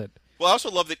sells it. Well, I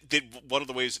also love that one of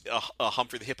the ways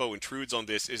Humphrey the Hippo intrudes on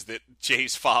this is that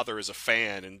Jay's father is a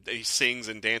fan, and he sings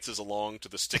and dances along to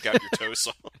the Stick Out Your Toe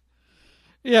song.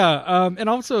 Yeah, and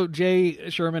also Jay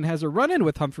Sherman has a run-in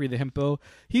with Humphrey the Hippo.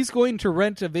 He's going to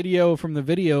rent a video from the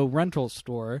video rental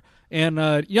store,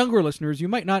 and younger listeners, you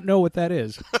might not know what that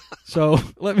is. So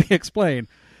let me explain.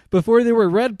 Before there were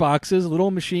red boxes, little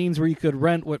machines where you could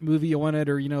rent what movie you wanted,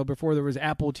 or before there was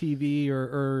Apple TV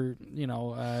or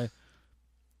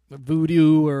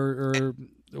Voodoo or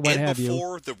what have you. And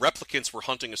before the replicants were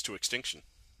hunting us to extinction.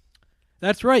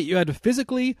 That's right. You had to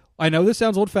physically, I know this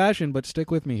sounds old-fashioned, but stick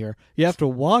with me here. You have to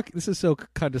walk, this is so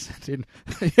condescending,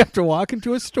 you have to walk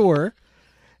into a store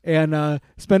and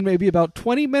spend maybe about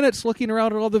 20 minutes looking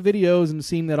around at all the videos and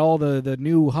seeing that all the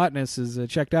new hotness is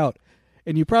checked out.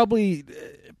 And you probably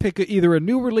pick either a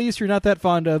new release you're not that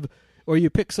fond of, or you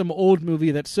pick some old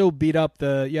movie that's so beat up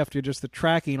you have to adjust the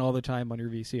tracking all the time on your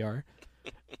VCR.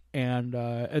 And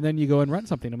then you go and rent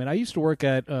something. I mean, I used to work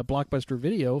at Blockbuster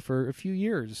Video for a few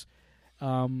years.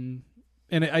 And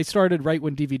I started right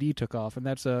when DVD took off, and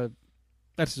that's a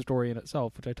story in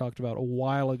itself, which I talked about a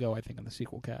while ago, I think, on the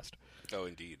sequel cast. Oh,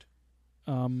 indeed.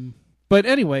 But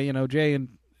anyway, Jay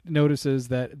notices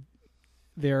that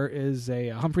there is a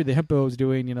Humphrey the Hippo is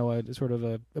doing, a sort of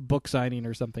a book signing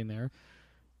or something there,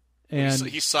 and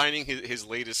he's signing his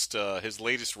latest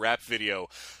rap video,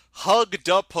 "Hug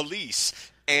the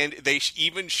Police." And they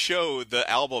even show the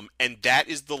album, and that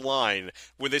is the line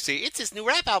when they say, it's his new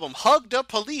rap album, Hug the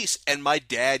Police, and my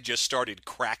dad just started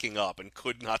cracking up and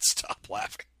could not stop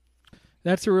laughing.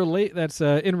 That's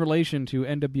in relation to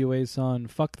NWA's song,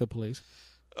 Fuck the Police.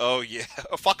 Oh, yeah.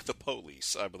 Fuck the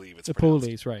Police, I believe it's the pronounced.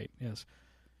 Police, right, yes.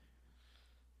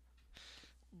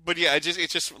 But yeah,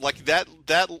 it's just like that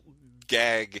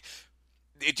gag,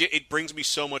 it brings me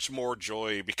so much more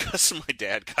joy because my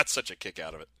dad got such a kick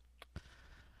out of it.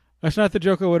 That's not the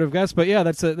joke I would have guessed, but yeah,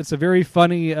 that's a very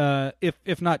funny,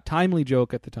 if not timely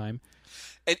joke at the time.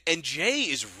 And Jay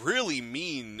is really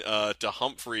mean to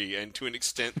Humphrey and to an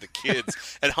extent the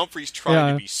kids, and Humphrey's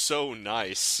trying to be so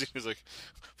nice. He's like,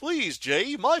 please,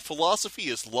 Jay, my philosophy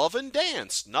is love and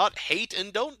dance, not hate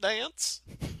and don't dance.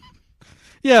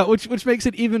 Yeah, which makes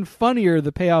it even funnier,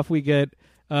 the payoff we get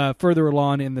further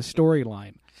along in the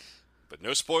storyline. But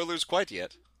no spoilers quite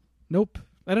yet. Nope.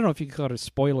 I don't know if you could call it a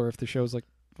spoiler if the show's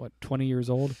 20 years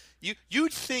old?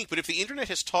 You'd think, but if the internet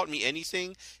has taught me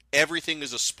anything, everything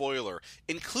is a spoiler,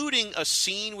 including a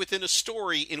scene within a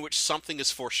story in which something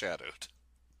is foreshadowed.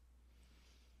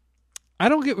 I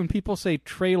don't get when people say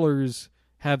trailers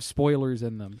have spoilers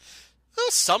in them. Well,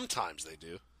 sometimes they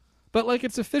do. But,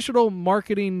 it's official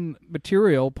marketing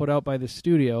material put out by the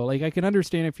studio. I can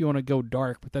understand if you want to go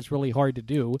dark, but that's really hard to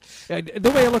do.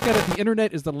 The way I look at it, the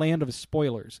internet is the land of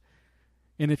spoilers.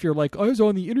 And if you're like, I was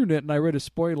on the internet and I read a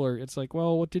spoiler, it's like,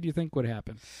 well, what did you think would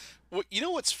happen? Well,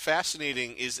 what's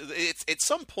fascinating is at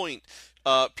some point,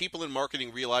 people in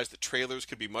marketing realized that trailers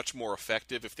could be much more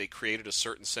effective if they created a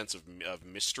certain sense of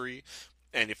mystery,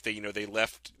 and if they they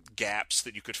left gaps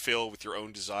that you could fill with your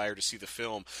own desire to see the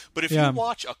film. But if you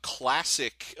watch a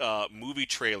classic movie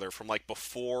trailer from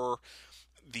before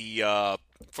the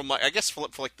I guess for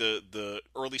the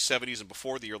early 70s and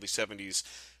before the early 70s.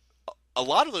 A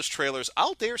lot of those trailers,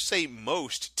 I'll dare say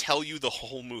most, tell you the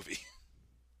whole movie.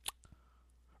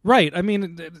 Right. I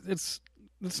mean, it's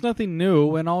nothing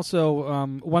new. And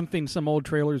also, one thing some old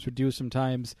trailers would do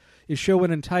sometimes is show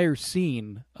an entire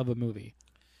scene of a movie.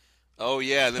 Oh,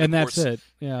 yeah. And that's it.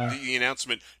 Yeah. The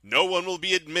announcement, no one will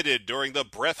be admitted during the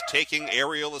breathtaking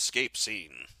aerial escape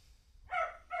scene.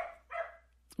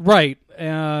 Right.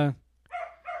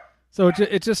 So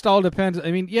it just all depends.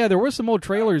 I mean, yeah, there were some old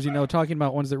trailers, talking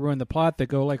about ones that ruined the plot that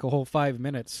go a whole 5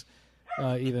 minutes,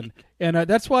 even. And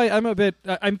that's why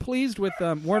I'm pleased with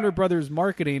Warner Brothers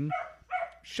marketing.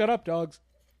 Shut up, dogs.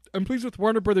 I'm pleased with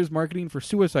Warner Brothers marketing for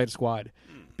Suicide Squad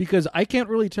because I can't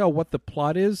really tell what the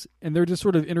plot is, and they're just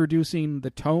sort of introducing the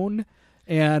tone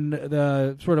and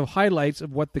the sort of highlights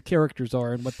of what the characters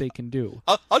are and what they can do.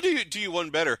 I'll do you one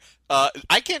better.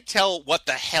 I can't tell what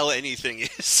the hell anything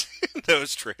is in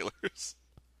those trailers.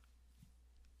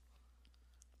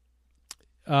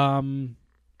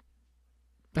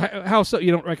 How so?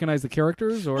 You don't recognize the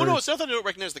characters, or Well, no, it's not that I don't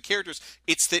recognize the characters.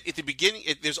 It's that at the beginning,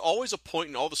 there's always a point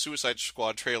in all the Suicide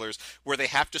Squad trailers where they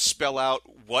have to spell out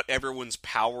what everyone's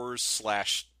powers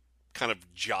 / kind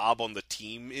of job on the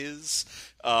team is.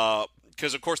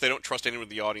 Because, of course, they don't trust anyone in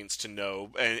the audience to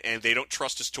know, and they don't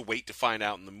trust us to wait to find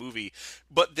out in the movie.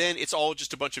 But then it's all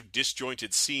just a bunch of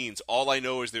disjointed scenes. All I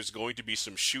know is there's going to be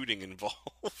some shooting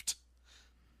involved.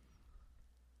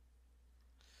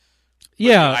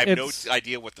 yeah, I have no it's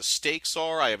idea what the stakes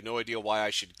are. I have no idea why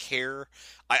I should care.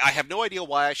 I have no idea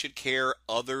why I should care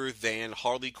other than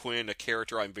Harley Quinn, a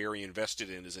character I'm very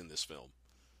invested in, is in this film.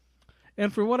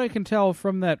 and from what I can tell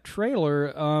from that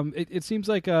trailer, it seems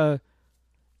like a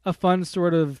fun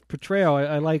sort of portrayal.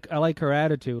 I like her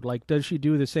attitude. Like, does she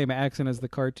do the same accent as the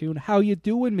cartoon? How you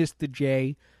doing, Mr.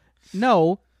 J?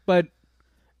 No, but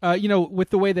with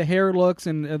the way the hair looks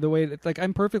and the way that, like,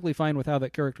 I'm perfectly fine with how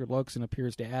that character looks and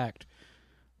appears to act,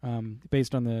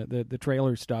 based on the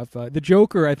trailer stuff. The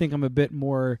Joker, I think I'm a bit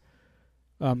more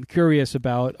curious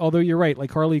about. Although you're right,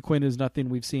 like Harley Quinn is nothing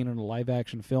we've seen in a live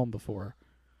action film before.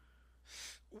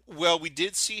 Well, we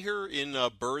did see her in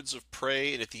Birds of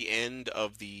Prey and at the end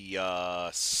of the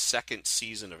second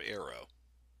season of Arrow.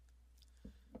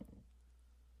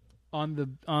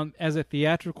 On as a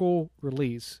theatrical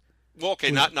release. Well,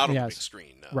 okay, not on the yes, big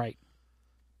screen. No. Right.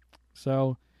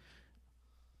 So,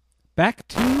 back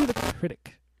to the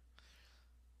critic.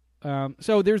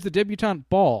 So there's the debutante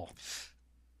ball.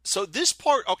 So this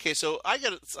part, okay, so I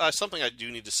got something I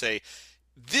do need to say.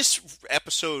 This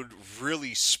episode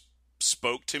really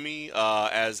spoke to me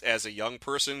as a young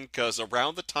person, because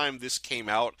around the time this came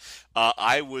out,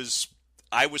 I was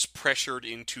pressured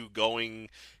into going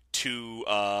to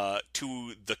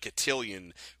the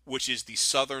cotillion, which is the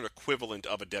southern equivalent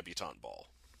of a debutante ball.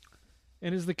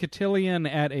 And is the cotillion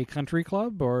at a country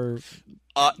club, or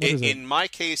what is it? In my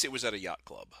case, it was at a yacht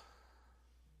club.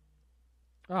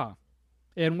 Ah,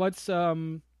 and what's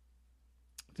did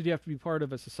you have to be part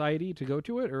of a society to go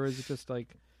to it, or is it just like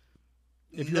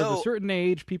if you're of a certain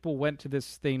age, people went to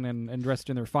this thing and dressed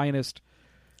in their finest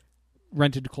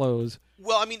rented clothes?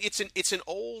 Well, I mean, it's an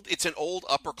old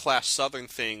upper class Southern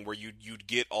thing where you'd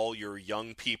get all your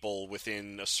young people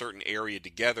within a certain area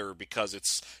together, because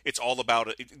it's all about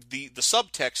it. The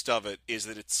subtext of it is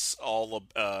that it's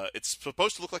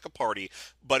supposed to look like a party,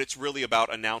 but it's really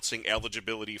about announcing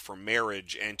eligibility for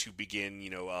marriage and to begin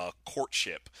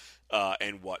courtship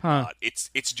and whatnot. Huh.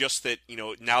 It's just that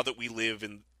now that we live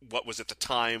in what was at the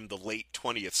time the late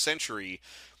 20th century,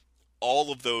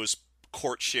 all of those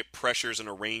courtship pressures and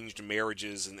arranged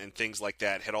marriages and things like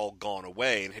that had all gone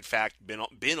away, and in fact been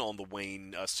on the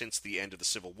wane since the end of the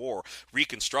Civil War.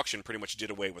 Reconstruction pretty much did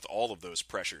away with all of those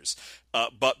pressures,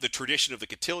 but the tradition of the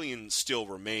cotillion still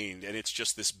remained, and it's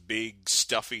just this big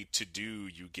stuffy to-do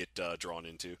you get drawn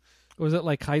into. Was it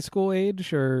like high school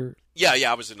age, or? Yeah,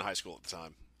 I was in high school at the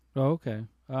time. Oh, okay.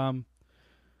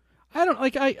 I don't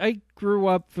like. I grew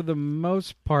up for the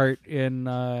most part in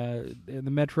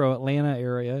the Metro Atlanta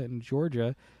area in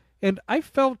Georgia, and I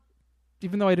felt,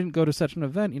 even though I didn't go to such an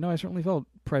event, I certainly felt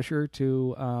pressure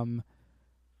to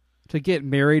get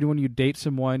married. When you date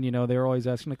someone, they're always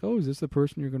asking like, "Oh, is this the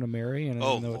person you're going to marry?" And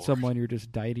even though it's someone you're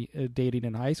just dating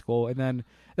in high school, and then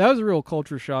that was a real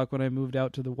culture shock when I moved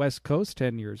out to the West Coast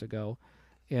 10 years ago,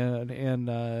 and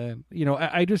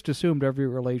I just assumed every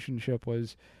relationship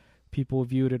was. People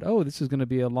viewed it, oh, this is going to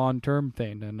be a long-term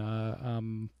thing,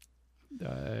 and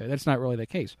that's not really the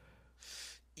case.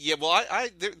 Yeah, well,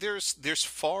 there's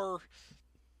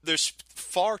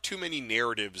far too many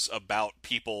narratives about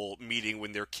people meeting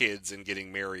when they're kids and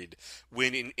getting married,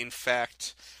 when in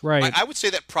fact, right. I would say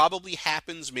that probably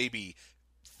happens maybe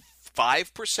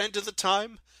 5% of the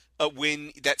time,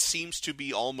 when that seems to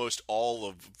be almost all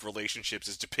of relationships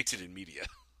as depicted in media.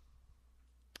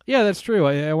 Yeah, that's true.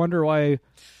 I wonder why.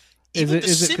 Even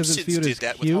is The it because it's Simpsons viewed did as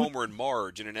that cute? with Homer and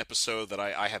Marge in an episode that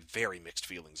I have very mixed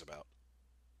feelings about.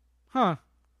 Huh.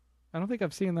 I don't think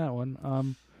I've seen that one.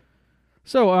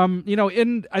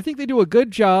 I think they do a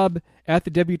good job at the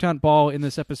debutante ball in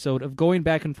this episode of going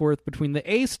back and forth between the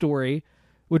A story,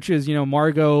 which is,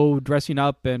 Margot dressing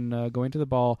up and going to the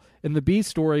ball, and the B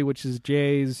story, which is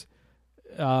Jay's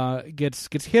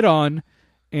gets hit on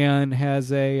and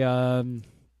has a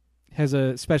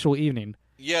special evening.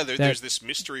 Yeah, there's this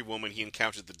mystery woman he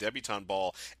encountered at the debutante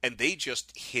ball, and they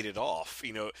just hit it off.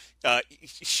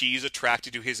 She's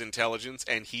attracted to his intelligence,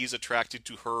 and he's attracted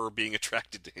to her being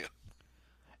attracted to him.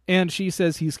 And she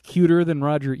says he's cuter than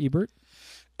Roger Ebert.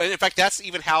 And in fact, that's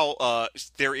even how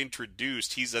they're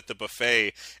introduced. He's at the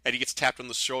buffet, and he gets tapped on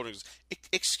the shoulder and goes,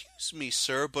 "Excuse me,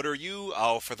 sir, but are you..."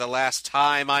 "Oh, for the last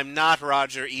time, I'm not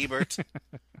Roger Ebert."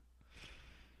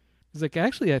 He's like,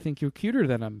 actually, I think you're cuter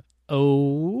than him.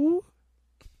 Oh,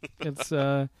 it's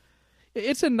a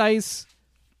nice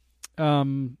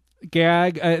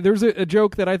gag. There's a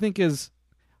joke that I think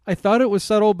I thought it was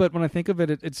subtle, but when I think of it,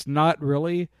 it's not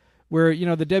really. Where,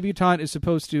 the debutante is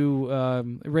supposed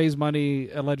to raise money,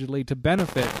 allegedly, to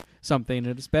benefit something,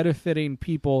 and it's benefiting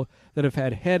people that have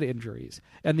had head injuries.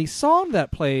 And the song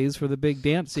that plays for the big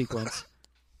dance sequence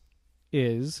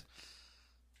is...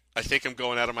 I think I'm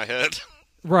going out of my head.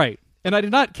 Right. And I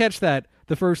did not catch that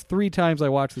the first 3 times I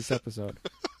watched this episode.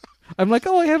 I'm like,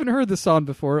 I haven't heard this song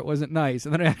before. It wasn't nice.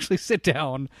 And then I actually sit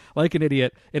down like an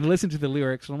idiot and listen to the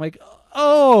lyrics, and I'm like,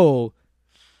 oh...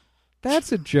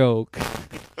 That's a joke.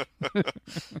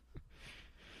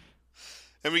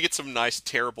 And we get some nice,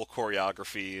 terrible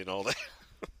choreography and all that.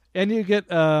 And you get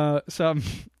some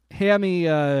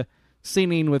hammy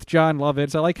singing with John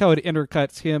Lovitz. I like how it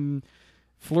intercuts him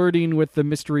flirting with the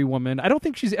mystery woman. I don't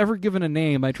think she's ever given a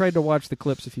name. I tried to watch the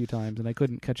clips a few times, and I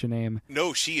couldn't catch a name.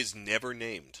 No, she is never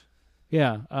named.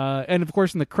 Yeah. And, of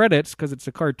course, in the credits, because it's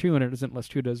a cartoon, it isn't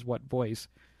listed who does what voice.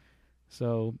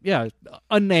 So, yeah,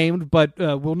 unnamed, but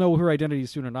we'll know her identity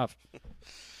soon enough.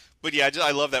 But yeah,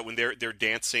 I love that when they're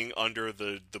dancing under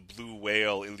the blue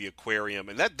whale in the aquarium,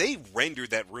 and that they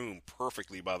rendered that room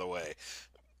perfectly, by the way.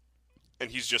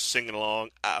 And he's just singing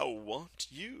along, I want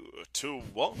you to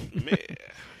want me.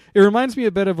 It reminds me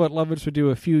a bit of what Lovitz would do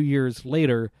a few years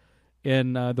later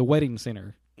in The Wedding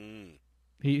Singer. Mm.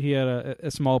 He had a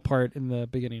small part in the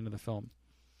beginning of the film.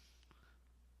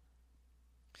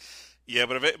 Yeah,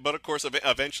 but of course,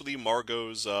 eventually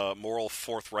Margot's moral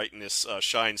forthrightness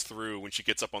shines through when she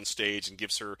gets up on stage and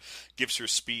gives her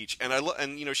speech.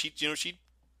 And she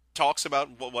talks about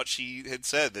what she had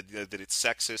said, that it's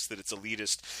sexist, that it's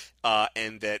elitist,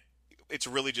 and that it's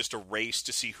really just a race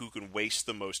to see who can waste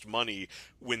the most money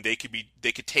when they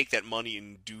could take that money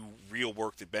and do real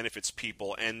work that benefits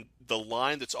people. And the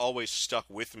line that's always stuck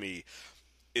with me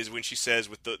is when she says,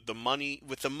 with the money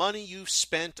you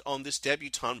spent on this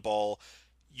debutante ball,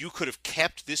 you could have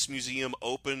kept this museum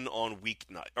open on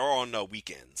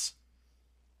weekends.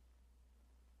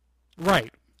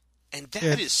 Right. And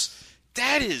that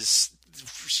is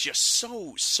just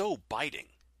so biting.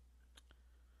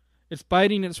 It's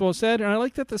biting, it's well said, and I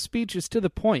like that the speech is to the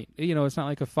point. It's not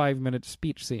like a 5-minute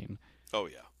speech scene. Oh,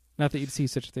 yeah. Not that you'd see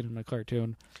such a thing in a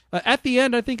cartoon. At the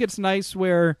end, I think it's nice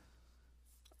where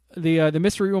the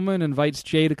mystery woman invites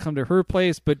Jay to come to her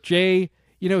place, but Jay,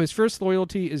 his first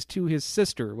loyalty is to his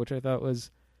sister, which I thought was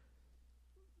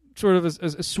sort of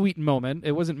a sweet moment.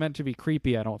 It wasn't meant to be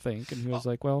creepy, I don't think. And he was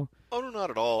like, well... Oh, no, not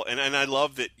at all. And I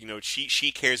love that,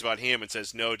 she cares about him and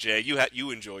says, no, Jay,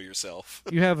 you enjoy yourself.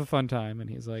 You have a fun time. And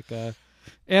he's like...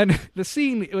 And the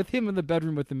scene with him in the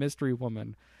bedroom with the mystery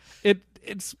woman,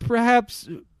 it's perhaps...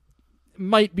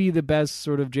 might be the best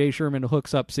sort of Jay Sherman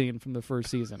hooks up scene from the first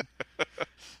season.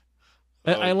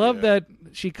 I love that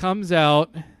she comes out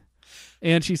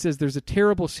and she says, there's a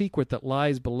terrible secret that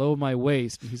lies below my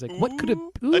waist. And he's like, what could it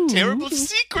be? A terrible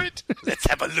secret? Let's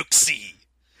have a look-see.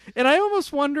 And I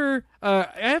almost wonder, I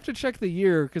have to check the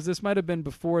year because this might have been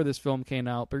before this film came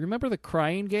out, but remember The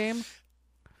Crying Game?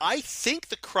 I think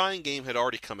The Crying Game had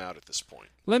already come out at this point.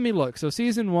 Let me look. So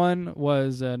season 1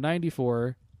 was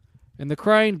 94. And The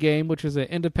Crying Game, which is an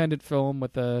independent film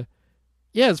with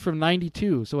it's from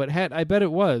 92. So I bet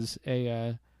it was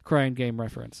a Crying Game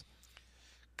reference.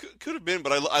 Could have been,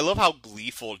 but I love how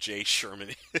gleeful Jay Sherman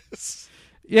is.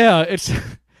 Yeah,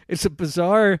 it's a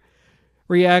bizarre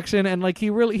reaction, and like he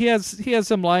has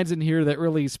some lines in here that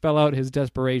really spell out his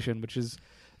desperation, which is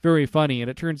very funny.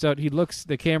 And it turns out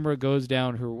the camera goes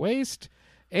down her waist,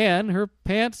 and her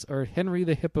pants are Humphrey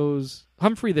the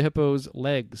Hippo's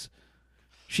legs.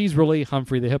 She's really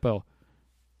Humphrey the Hippo.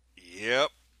 Yep.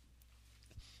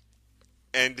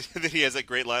 And then he has that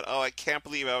great line, oh, I can't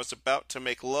believe I was about to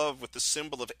make love with the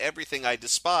symbol of everything I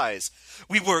despise.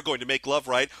 We were going to make love,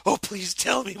 right? Oh, please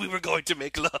tell me we were going to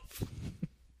make love.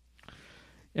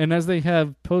 And as they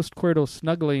have post-coital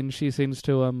snuggling, she sings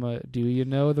to him, do you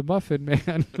know the Muffin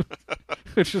Man?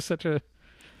 Which is such a...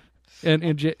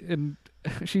 And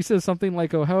she says something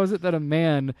like, oh, how is it that a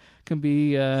man can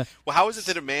be... well, how is it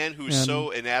that a man who's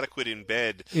so inadequate in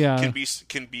bed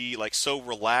can be like so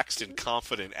relaxed and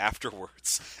confident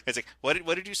afterwards? It's like,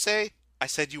 what did you say? I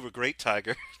said you were great,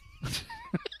 Tiger.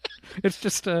 It's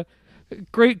just a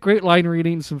great line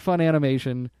reading, some fun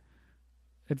animation.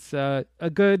 It's a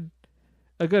good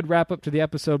wrap up to the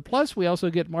episode. Plus, we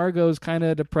also get Margot's kind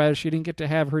of depressed. She didn't get to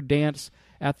have her dance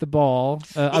at the ball,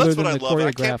 other than the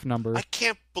choreograph number. I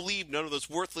can't believe none of those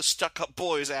worthless stuck-up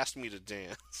boys asked me to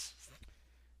dance.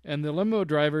 And the limo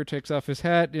driver takes off his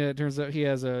hat. It turns out he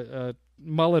has a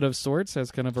mullet of sorts,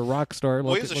 has kind of a rock star look.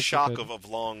 Well, he has a looks shock like of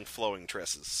long flowing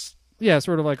tresses. Yeah,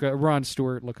 sort of like a Ron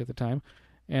Stewart look at the time.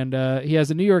 And he has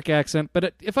a New York accent.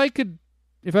 But if I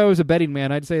was a betting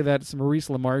man, I'd say that's Maurice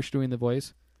LaMarche doing the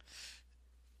voice.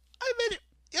 I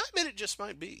bet it just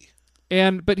might be.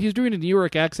 But he's doing a New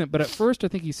York accent, but at first I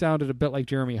think he sounded a bit like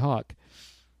Jeremy Hawk.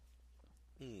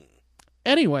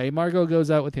 Anyway, Margot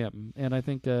goes out with him, and I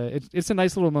think it's a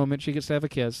nice little moment. She gets to have a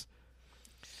kiss.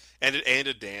 And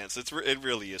a dance. It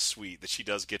really is sweet that she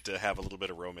does get to have a little bit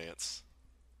of romance.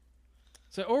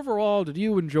 So overall, did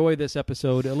you enjoy this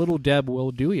episode? A Little Deb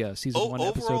Will Do Ya, Season 1,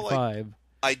 Episode 5.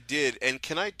 I did. And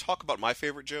can I talk about my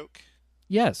favorite joke?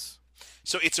 Yes.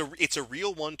 So it's a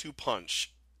real 1-2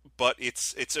 punch, but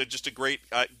it's just a great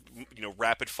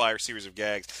rapid fire series of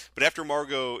gags. But after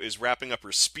Margot is wrapping up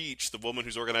her speech, the woman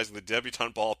who's organizing the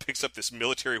debutante ball picks up this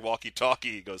military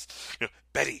walkie-talkie. He goes,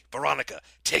 Betty, Veronica,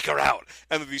 take her out.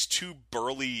 And then these two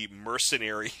burly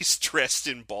mercenaries dressed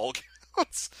in ball gowns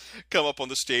come up on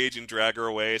the stage and drag her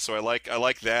away. So I like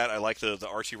that. I like the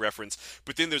Archie reference.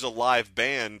 But then there's a live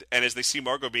band, and as they see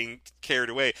Margot being carried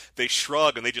away, they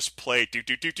shrug and they just play do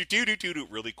do do do do do do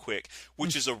really quick,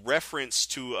 which is a reference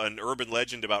to an urban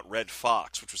legend about Red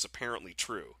Fox, which was apparently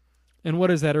true. And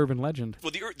what is that urban legend?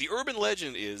 Well, the urban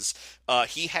legend is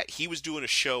he was doing a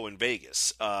show in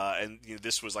Vegas, and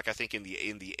this was I think in the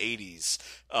 80s,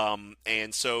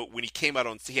 and so when he came out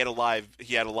on, he had a live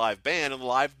band, and the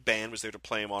live band was there to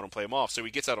play him on and play him off. So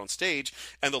he gets out on stage,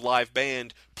 and the live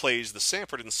band plays the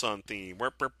Sanford and Son theme,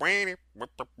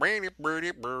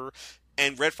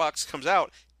 and Red Fox comes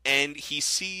out. And he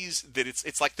sees that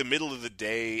it's like the middle of the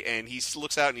day, and he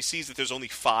looks out and he sees that there's only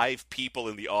 5 people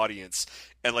in the audience,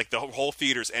 and the whole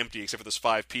theater's empty except for those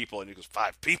 5 people. And he goes,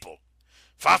 5 people?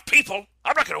 5 people?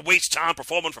 I'm not going to waste time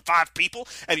performing for 5 people.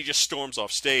 And he just storms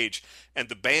off stage, and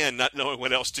the band, not knowing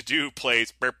what else to do,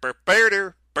 plays as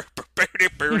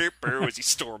he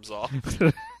storms off.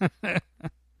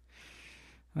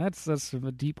 That's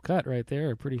a deep cut right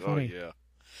there. Pretty funny. Oh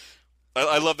yeah,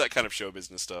 I love that kind of show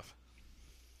business stuff.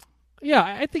 Yeah,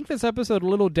 I think this episode,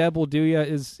 Little Deb Will Do Ya,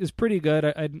 is pretty good.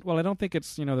 I don't think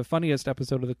it's the funniest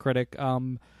episode of The Critic.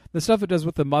 The stuff it does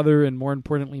with the mother and, more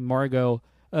importantly, Margot,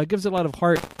 gives a lot of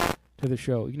heart to the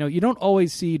show. You don't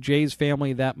always see Jay's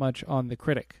family that much on The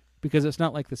Critic because it's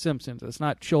not like The Simpsons. It's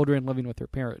not children living with their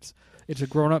parents. It's a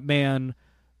grown-up man,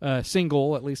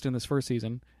 single, at least in this first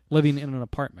season, living in an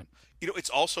apartment. It's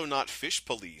also not Fish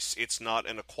Police. It's not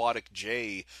an aquatic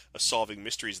Jay solving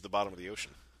mysteries at the bottom of the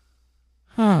ocean.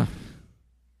 Huh.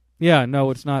 Yeah,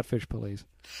 no, it's not Fish Police.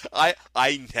 I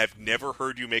have never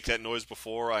heard you make that noise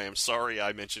before. I am sorry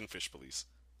I mentioned Fish Police.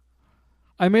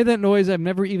 I made that noise. I've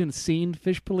never even seen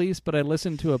Fish Police, but I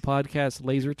listened to a podcast,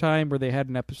 Laser Time, where they had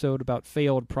an episode about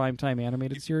failed primetime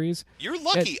animated series. You're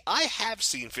lucky. I have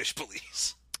seen Fish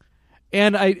Police.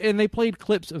 And they played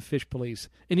clips of Fish Police.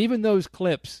 And even those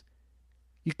clips,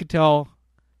 you could tell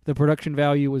the production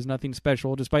value was nothing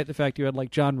special, despite the fact you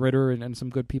had John Ritter and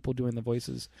some good people doing the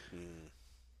voices.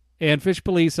 And Fish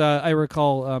Police, I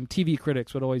recall, TV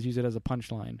critics would always use it as a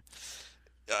punchline.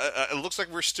 It looks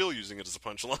like we're still using it as a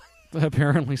punchline.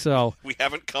 Apparently so. We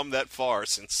haven't come that far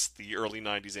since the early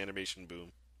 90s animation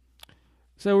boom.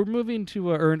 So we're moving to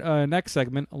our next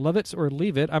segment, Love It or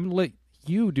Leave It. I'm going to let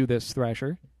you do this,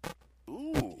 Thrasher.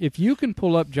 Ooh. If you can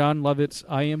pull up John Lovett's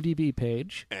IMDb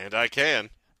page. And I can.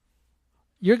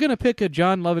 You're going to pick a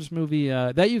John Lovitz movie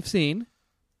that you've seen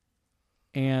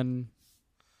and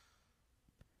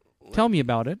tell me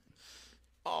about it.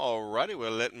 Alrighty,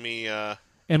 well, let me...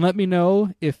 And let me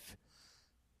know if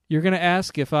you're going to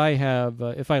ask if I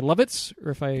love it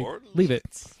or if I leave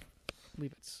it.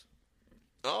 Leave it.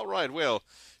 All right, well,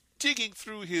 digging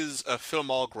through his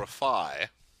filmography...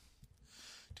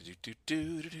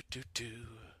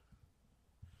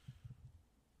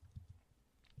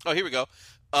 Oh, here we go.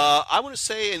 I want to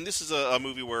say, and this is a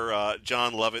movie where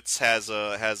John Lovitz has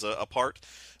a part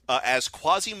as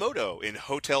Quasimodo in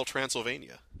Hotel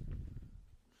Transylvania.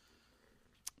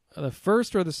 The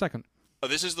first or the second?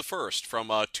 This is the first from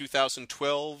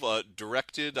 2012,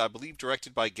 directed by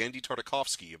Genndy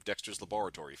Tartakovsky of Dexter's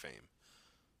Laboratory fame.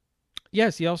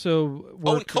 Yes, he also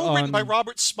worked and co-written by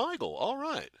Robert Smigel. All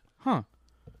right. Huh.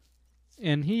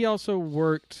 And he also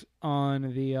worked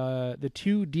on the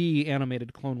 2D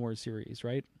animated Clone Wars series,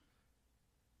 right?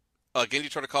 Genndy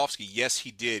Tartakovsky, yes,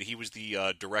 he did. He was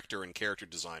the director and character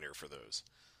designer for those.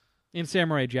 In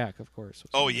Samurai Jack, of course.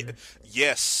 Oh, yeah.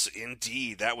 Yes,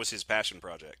 indeed. That was his passion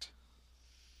project.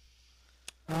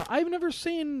 I've never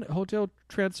seen Hotel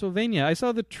Transylvania. I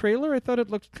saw the trailer. I thought it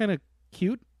looked kind of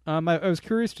cute. I was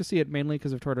curious to see it mainly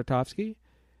because of Tartakovsky.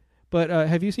 But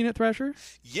have you seen it, Thrasher?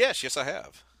 Yes, I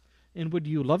have. And would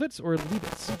you love it or leave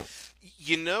it?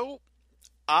 You know,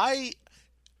 I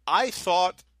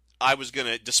thought I was going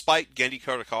to, despite Gendy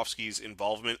Tartakovsky's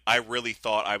involvement, I really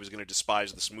thought I was going to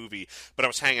despise this movie. But I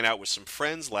was hanging out with some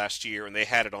friends last year, and they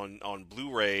had it on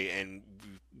Blu-ray, and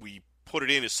we put it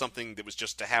in as something that was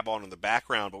just to have on in the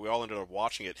background, but we all ended up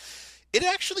watching it. It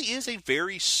actually is a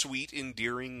very sweet,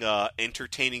 endearing,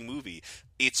 entertaining movie.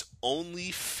 Its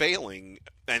only failing,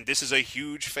 and this is a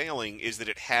huge failing, is that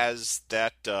it has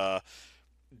that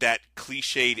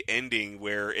cliched ending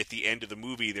where at the end of the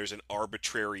movie there's an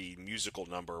arbitrary musical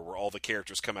number where all the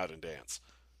characters come out and dance.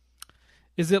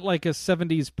 Is it like a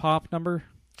 70s pop number?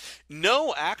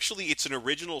 No, actually, it's an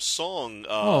original song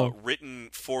written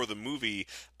for the movie,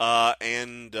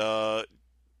 and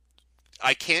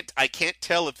I can't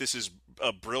tell if this is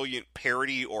a brilliant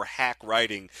parody or hack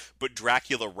writing, but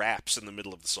Dracula raps in the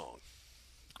middle of the song.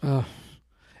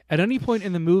 At any point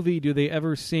in the movie, do they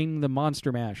ever sing the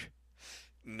Monster Mash?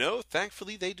 No,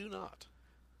 thankfully they do not.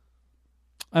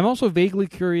 I'm also vaguely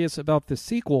curious about the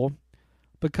sequel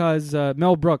because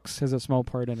Mel Brooks has a small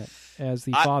part in it as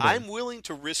the father. I'm willing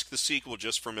to risk the sequel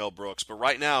just for Mel Brooks, but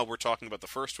right now we're talking about the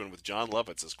first one with John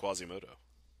Lovitz as Quasimodo.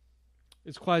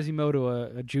 Is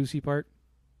Quasimodo a juicy part?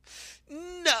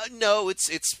 No,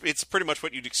 it's pretty much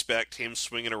what you'd expect. Him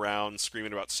swinging around,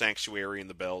 screaming about Sanctuary and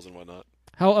the bells and whatnot.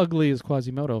 How ugly is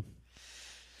Quasimodo?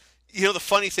 You know, the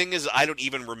funny thing is I don't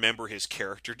even remember his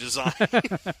character design.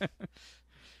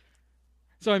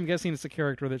 So I'm guessing it's a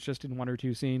character that's just in one or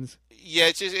two scenes. Yeah,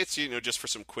 it's just for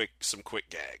some quick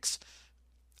gags.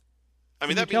 I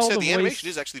mean, Can that you being tell said, the the voice- animation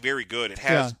is actually very good. It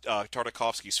has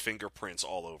Tartakovsky's fingerprints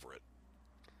all over it.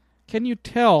 Can you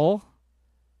tell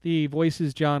the voice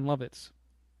is John Lovitz?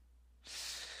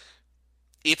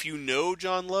 If you know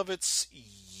John Lovitz,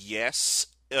 yes,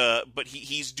 but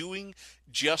he's doing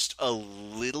just a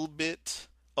little bit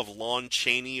of Lon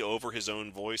Chaney over his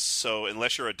own voice, so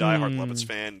unless you're a diehard Lovitz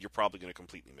fan, you're probably going to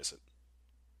completely miss it.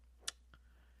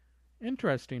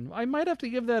 Interesting. I might have to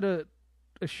give that a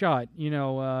shot,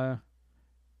 and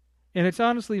it's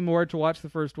honestly more to watch the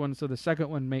first one so the second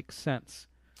one makes sense.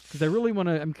 Because I really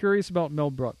I'm curious about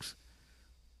Mel Brooks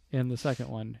in the second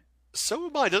one. So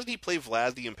am I. Doesn't he play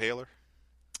Vlad the Impaler?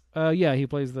 Yeah, he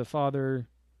plays the father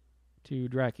to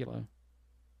Dracula.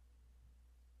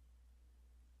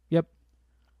 Yep.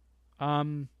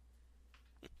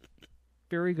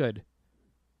 Very good.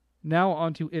 Now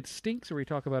on to It Stinks, where we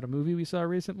talk about a movie we saw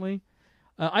recently.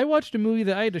 I watched a movie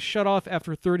that I had to shut off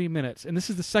after 30 minutes, and this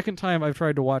is the second time I've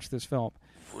tried to watch this film.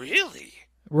 Really?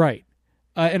 Right.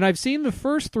 And I've seen the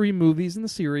first 3 movies in the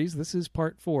series. This is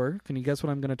part 4. Can you guess what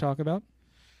I'm going to talk about?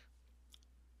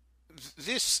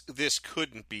 This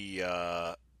couldn't be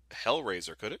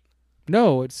Hellraiser, could it?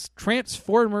 No, it's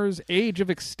Transformers: Age of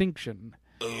Extinction.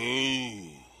 Oh.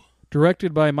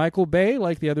 Directed by Michael Bay,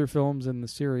 like the other films in the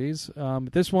series.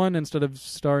 This one, instead of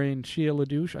starring Shia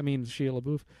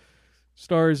LaBeouf,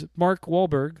 stars Mark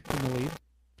Wahlberg in the lead.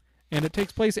 And it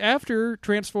takes place after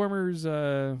Transformers,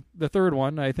 the third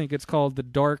one. I think it's called The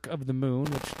Dark of the Moon,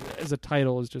 which as a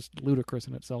title is just ludicrous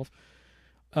in itself.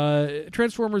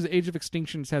 Transformers Age of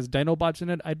Extinction has Dinobots in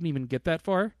it. I didn't even get that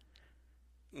far.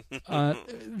 You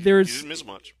didn't miss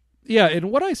much. Yeah,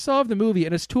 and what I saw of the movie,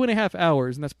 and it's 2.5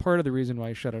 hours, and that's part of the reason why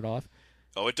I shut it off.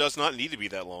 Oh, it does not need to be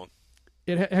that long.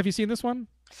 Have you seen this one?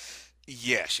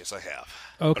 Yes, I have.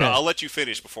 Okay. But I'll let you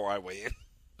finish before I weigh in.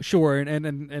 Sure,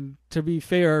 and to be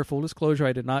fair, full disclosure,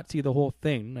 I did not see the whole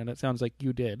thing, and it sounds like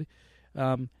you did.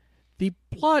 The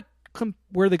plot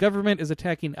where the government is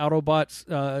attacking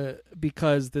Autobots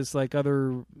because this like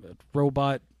other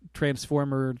robot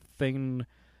transformer thing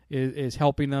is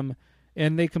helping them,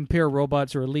 and they compare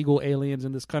robots or illegal aliens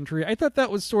in this country. I thought that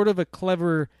was sort of a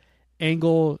clever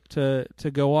angle to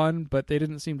go on, but they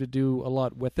didn't seem to do a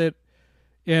lot with it.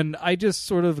 And I just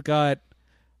sort of got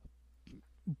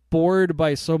bored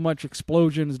by so much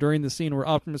explosions during the scene where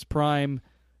Optimus Prime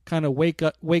kind of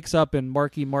wakes up in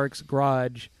Marky Mark's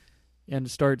garage and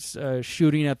starts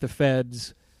shooting at the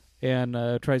feds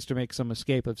and tries to make some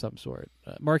escape of some sort.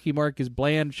 Marky Mark is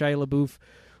bland. Shia LaBeouf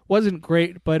wasn't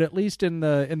great, but at least in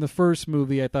the first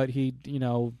movie, I thought he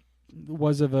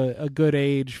was of a good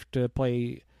age to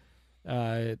play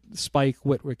Spike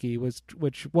Witwicky,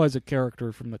 which was a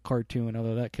character from the cartoon,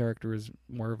 although that character is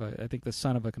more of I think the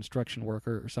son of a construction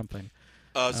worker or something.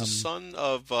 The son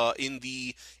of in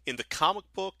the comic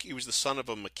book, he was the son of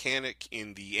a mechanic.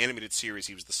 In the animated series,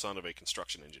 he was the son of a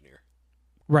construction engineer.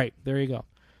 Right, there you go.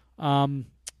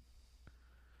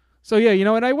 So yeah, and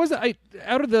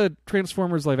out of the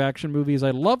Transformers live action movies,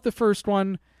 I loved the first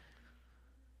one.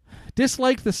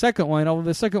 disliked the second one, although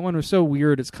the second one was so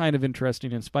weird, it's kind of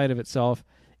interesting in spite of itself.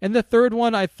 And the third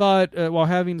one, I thought, while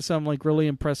having some like really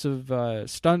impressive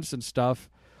stunts and stuff,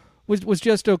 was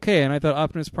just okay. And I thought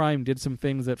Optimus Prime did some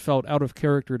things that felt out of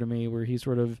character to me, where he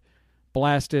sort of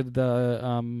blasted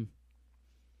the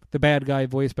bad guy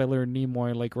voiced by Leonard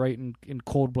Nimoy like right in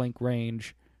cold blank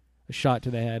range, a shot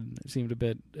to the head. It seemed a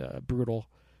bit brutal.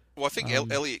 Well, I think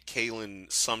Elliot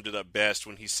Kalin summed it up best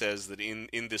when he says that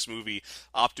in this movie,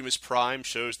 Optimus Prime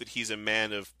shows that he's a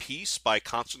man of peace by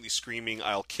constantly screaming,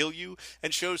 "I'll kill you,"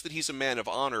 and shows that he's a man of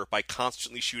honor by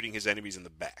constantly shooting his enemies in the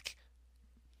back.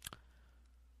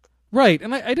 Right,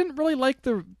 and I didn't really like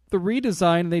the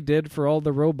redesign they did for all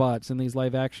the robots in these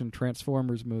live-action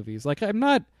Transformers movies. Like, I'm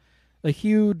not a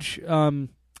huge...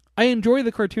 I enjoy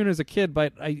the cartoon as a kid,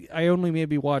 but I only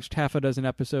maybe watched half a dozen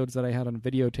episodes that I had on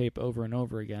videotape over and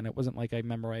over again. It wasn't like I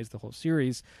memorized the whole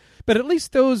series. But at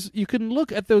least those, you can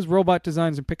look at those robot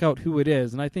designs and pick out who it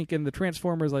is. And I think in the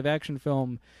Transformers live-action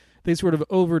film, they sort of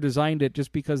over-designed it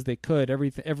just because they could.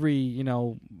 Every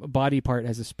body part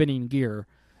has a spinning gear,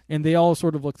 and they all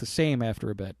sort of look the same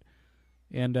after a bit.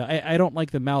 And I don't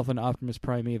like the mouth on Optimus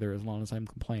Prime either, as long as I'm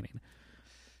complaining.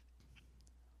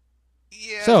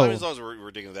 Yeah, so, as long as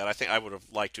we're digging that, I think I would have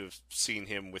liked to have seen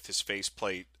him with his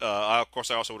faceplate. Of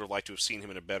course, I also would have liked to have seen him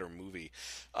in a better movie,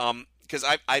 because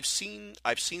I've seen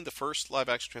the first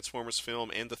live-action Transformers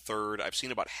film and the third. I've seen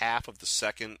about half of the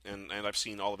second, and I've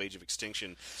seen all of Age of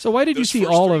Extinction. So why did you see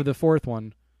all of the fourth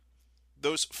one?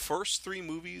 Those first three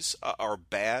movies are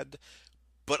bad,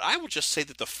 but I will just say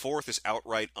that the fourth is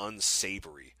outright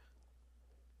unsavory.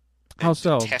 How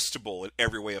so? Detestable in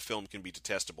every way a film can be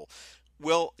detestable.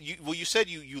 Well, you said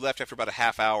you left after about a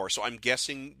half hour, so I'm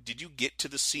guessing, did you get to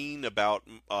the scene about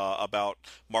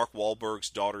Mark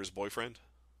Wahlberg's daughter's boyfriend?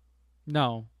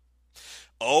 No.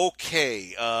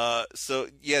 Okay. So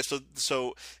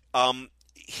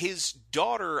his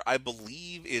daughter, I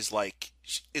believe, is like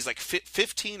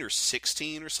 15 or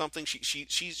 16 or something.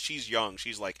 She's young.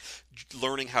 She's like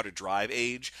learning how to drive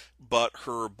age, but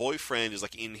her boyfriend is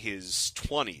like in his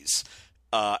 20s,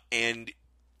 and.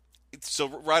 So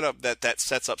right up that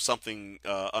sets up something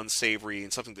unsavory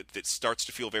and something that starts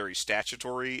to feel very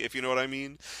statutory, if you know what I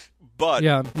mean. But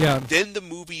yeah. Then the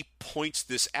movie points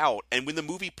this out, and when the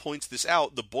movie points this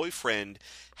out, the boyfriend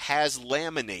has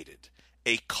laminated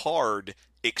a card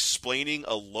explaining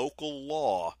a local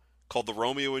law called the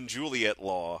Romeo and Juliet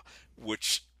law,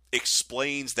 which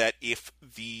explains that if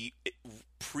the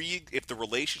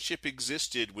relationship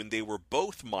existed when they were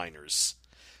both minors,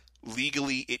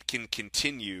 legally it can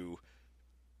continue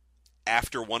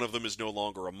after one of them is no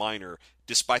longer a minor,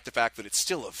 despite the fact that it's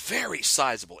still a very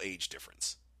sizable age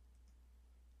difference.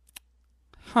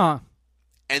 Huh.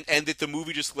 And that the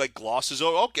movie just like glosses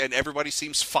over, okay, and everybody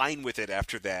seems fine with it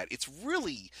after that. It's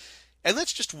really, and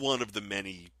that's just one of the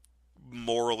many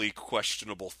morally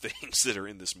questionable things that are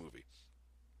in this movie.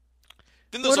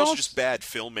 Then there's also just bad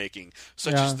filmmaking,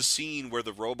 such as the scene where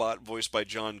the robot voiced by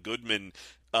John Goodman,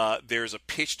 there's a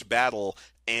pitched battle,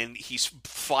 and he's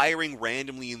firing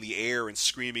randomly in the air and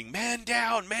screaming, "Man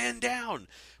down, man down!"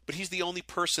 But he's the only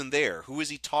person there. Who is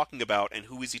he talking about, and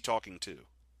who is he talking to?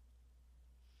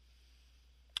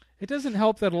 It doesn't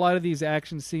help that a lot of these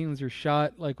action scenes are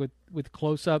shot like with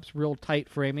close-ups, real tight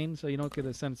framing, so you don't get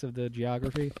a sense of the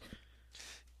geography.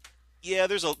 Yeah,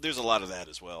 there's a lot of that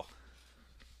as well.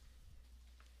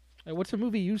 What's a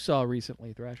movie you saw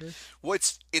recently, Thrasher? Well,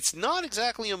 it's not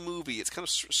exactly a movie. It's kind of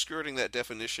skirting that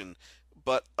definition.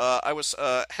 But I was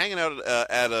hanging out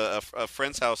at a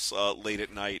friend's house late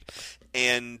at night,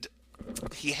 and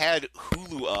he had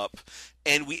Hulu up,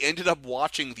 and we ended up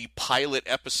watching the pilot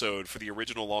episode for the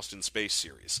original Lost in Space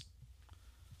series,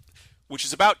 which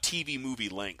is about TV movie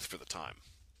length for the time.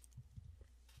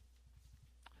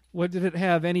 What, did it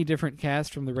have any different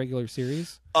cast from the regular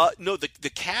series? No, the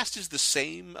cast is the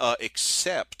same,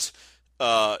 except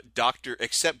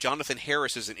Jonathan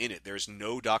Harris isn't in it. There's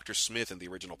no Dr. Smith in the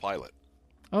original pilot.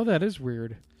 Oh, that is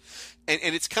weird. And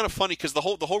it's kind of funny because the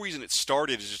whole reason it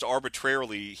started is just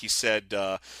arbitrarily. He said,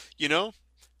 I've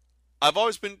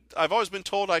always been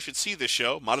told I should see this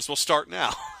show. Might as well start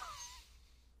now.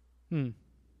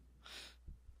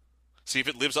 See if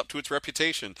it lives up to its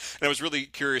reputation. And I was really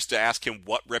curious to ask him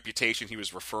what reputation he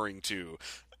was referring to.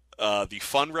 The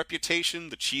fun reputation,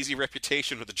 the cheesy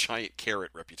reputation, or the giant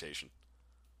carrot reputation.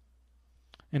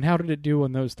 And how did it do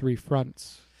on those three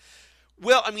fronts?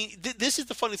 Well, I mean, this is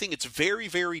the funny thing. It's very,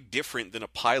 very different than a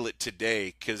pilot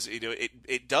today because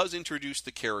it does introduce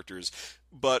the characters,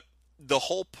 but the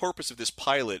whole purpose of this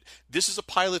is a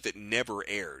pilot that never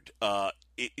aired.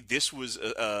 This was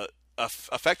a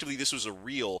effectively this was a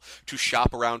reel to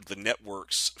shop around the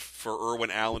networks for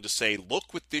Irwin Allen to say,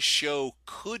 look what this show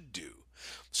could do.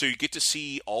 So you get to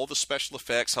see all the special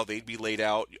effects, how they'd be laid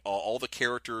out, all the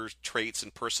character traits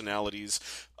and personalities.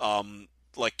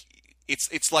 Like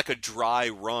it's like a dry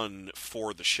run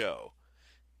for the show,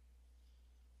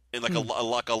 and like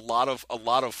a lot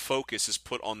of focus is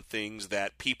put on things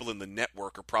that people in the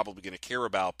network are probably going to care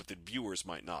about, but that viewers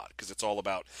might not, because it's all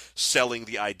about selling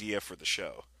the idea for the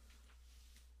show.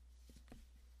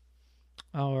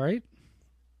 All right.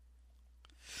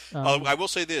 I will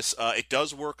say this: it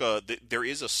does work. There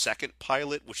is a second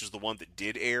pilot, which is the one that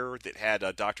did air, that had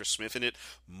Dr. Smith in it.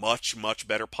 Much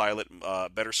better pilot,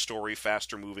 better story,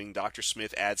 faster moving. Dr.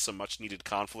 Smith adds some much needed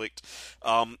conflict.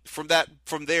 From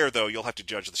there, though, you'll have to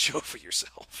judge the show for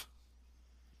yourself.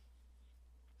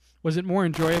 Was it more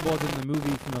enjoyable than the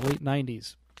movie from the late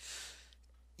 '90s?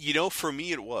 You know, for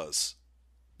me, it was.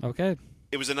 Okay.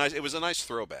 It was a nice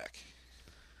throwback.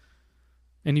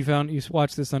 And you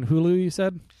watched this on Hulu, you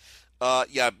said?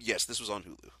 Yes, this was on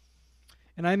Hulu.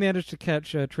 And I managed to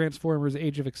catch Transformers: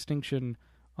 Age of Extinction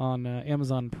on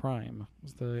Amazon Prime.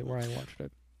 Was where I watched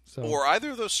it. So. Or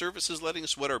either of those services letting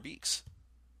us wet our beaks?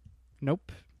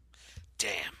 Nope.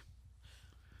 Damn.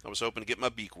 I was hoping to get my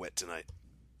beak wet tonight.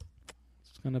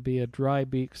 It's going to be a dry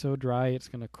beak, so dry it's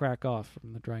going to crack off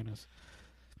from the dryness.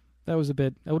 That was a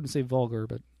bit, I wouldn't say vulgar,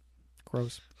 but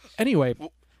gross. Anyway.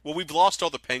 Well, we've lost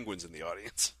all the penguins in the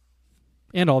audience.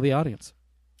 And all the audience.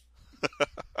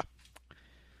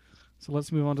 So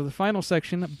let's move on to the final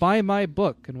section, Buy My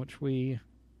Book, in which we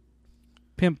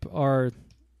pimp our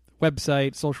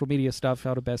website, social media stuff,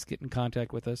 how to best get in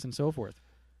contact with us, and so forth.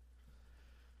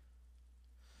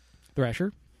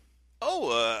 Thrasher?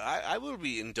 I will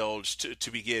be indulged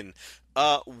to begin.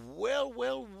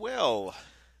 Well.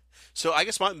 So I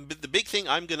guess the big thing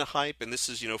I'm going to hype, and this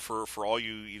is, for all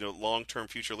you, long-term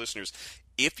future listeners,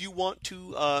 if you want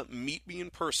to meet me in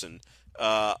person,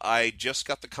 I just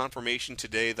got the confirmation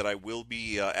today that I will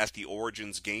be at the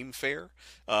Origins Game Fair.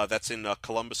 That's in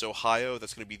Columbus, Ohio.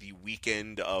 That's going to be the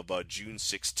weekend of June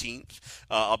 16th.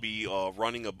 I'll be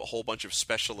running a whole bunch of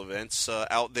special events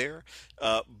out there.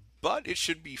 But it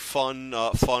should be fun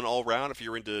all around if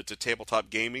you're into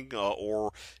tabletop gaming,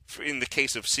 or in the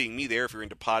case of seeing me there, if you're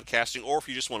into podcasting, or if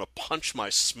you just want to punch my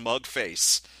smug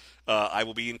face. I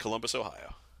will be in Columbus,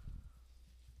 Ohio.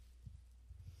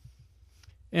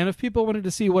 And if people wanted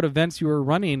to see what events you were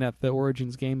running at the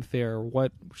Origins Game Fair,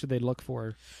 what should they look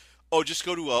for? Oh, just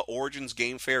go to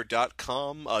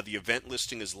originsgamefair.com. The event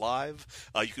listing is live.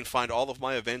 You can find all of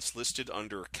my events listed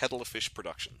under Kettle of Fish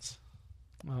Productions.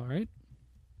 All right.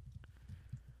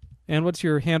 And what's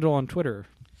your handle on Twitter?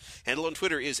 Handle on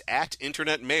Twitter is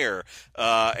 @InternetMayor,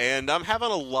 and I'm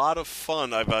having a lot of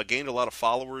fun. I've gained a lot of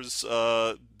followers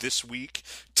this week.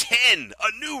 10,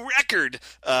 a new record.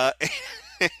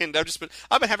 And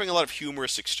I've been having a lot of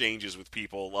humorous exchanges with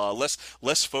people.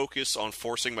 Less focus on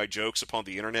forcing my jokes upon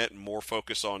the internet, and more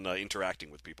focus on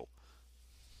interacting with people.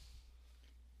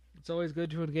 It's always good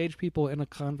to engage people in a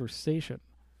conversation.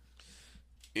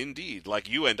 Indeed, like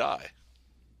you and I.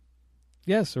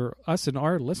 Yes, or us and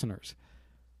our listeners.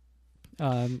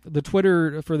 The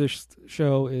Twitter for this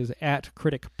show is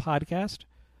 @CriticPodcast.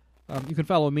 You can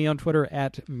follow me on Twitter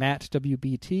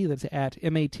 @MattWBT. That's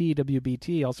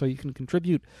 @MattWBT. Also, you can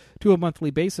contribute to a monthly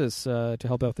basis to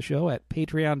help out the show at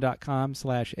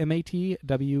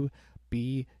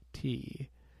patreon.com/MattWBT.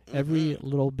 Every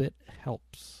little bit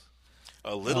helps.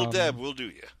 A little dab will do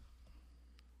you.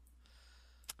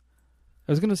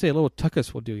 I was going to say a little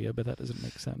tuckus will do you, but that doesn't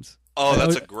make sense. Oh,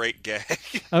 that's a great gag.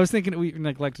 I was thinking we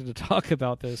neglected to talk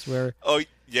about this. Where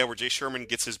Jay Sherman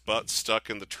gets his butt stuck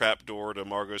in the trapdoor to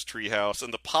Margot's treehouse,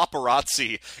 and the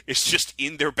paparazzi is just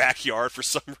in their backyard for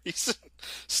some reason.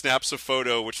 Snaps a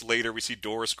photo, which later we see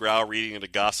Doris Grau reading in a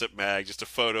gossip mag. Just a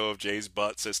photo of Jay's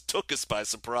butt, says, "Took us by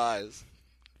surprise."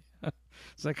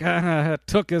 It's like,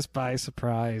 took us by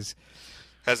surprise.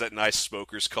 Has that nice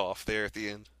smoker's cough there at the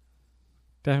end.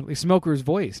 Definitely smoker's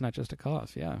voice, not just a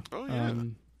cough, yeah. Oh, yeah.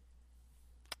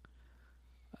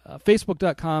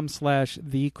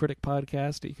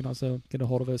 Facebook.com/TheCriticPodcast. You can also get a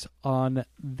hold of us on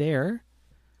there.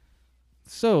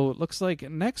 So, it looks like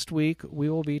next week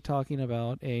we will be talking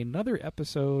about another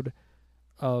episode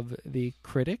of The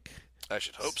Critic. I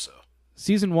should hope so.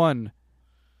 Season 1,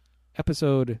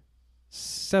 Episode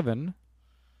 7.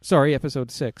 Sorry, Episode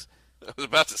 6. I was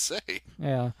about to say.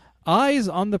 Yeah. Eyes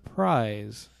on the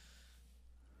Prize.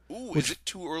 Ooh, is it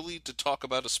too early to talk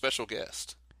about a special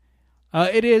guest?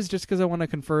 It is, just because I want to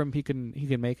confirm he can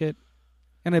make it,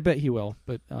 and I bet he will.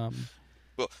 But well,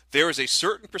 there is a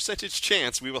certain percentage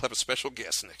chance we will have a special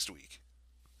guest next week.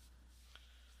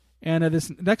 And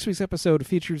this next week's episode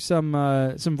features some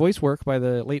voice work by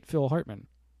the late Phil Hartman.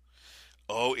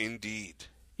 Oh, indeed.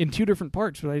 In 2 different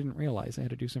parts, but I didn't realize. I had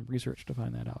to do some research to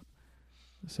find that out.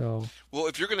 So, well,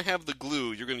 if you're going to have the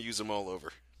glue, you're going to use them all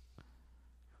over.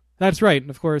 That's right. And,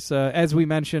 of course, as we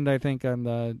mentioned, I think, on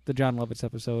the John Lovitz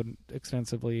episode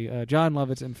extensively, John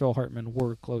Lovitz and Phil Hartman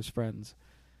were close friends,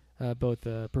 both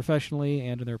professionally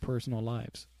and in their personal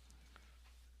lives.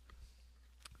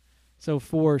 So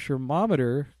for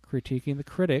Shermometer, critiquing the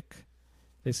critic,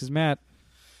 this is Matt.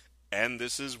 And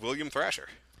this is William Thrasher.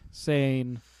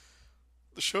 Saying,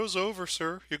 the show's over,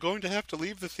 sir. You're going to have to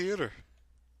leave the theater.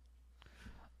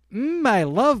 I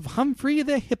love Humphrey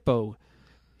the Hippo.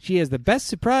 She has the best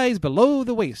surprise below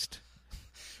the waist.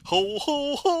 Ho,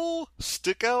 ho, ho,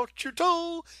 stick out your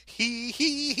toe. Hee,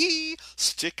 hee, hee,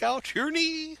 stick out your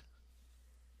knee.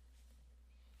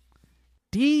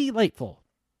 Delightful.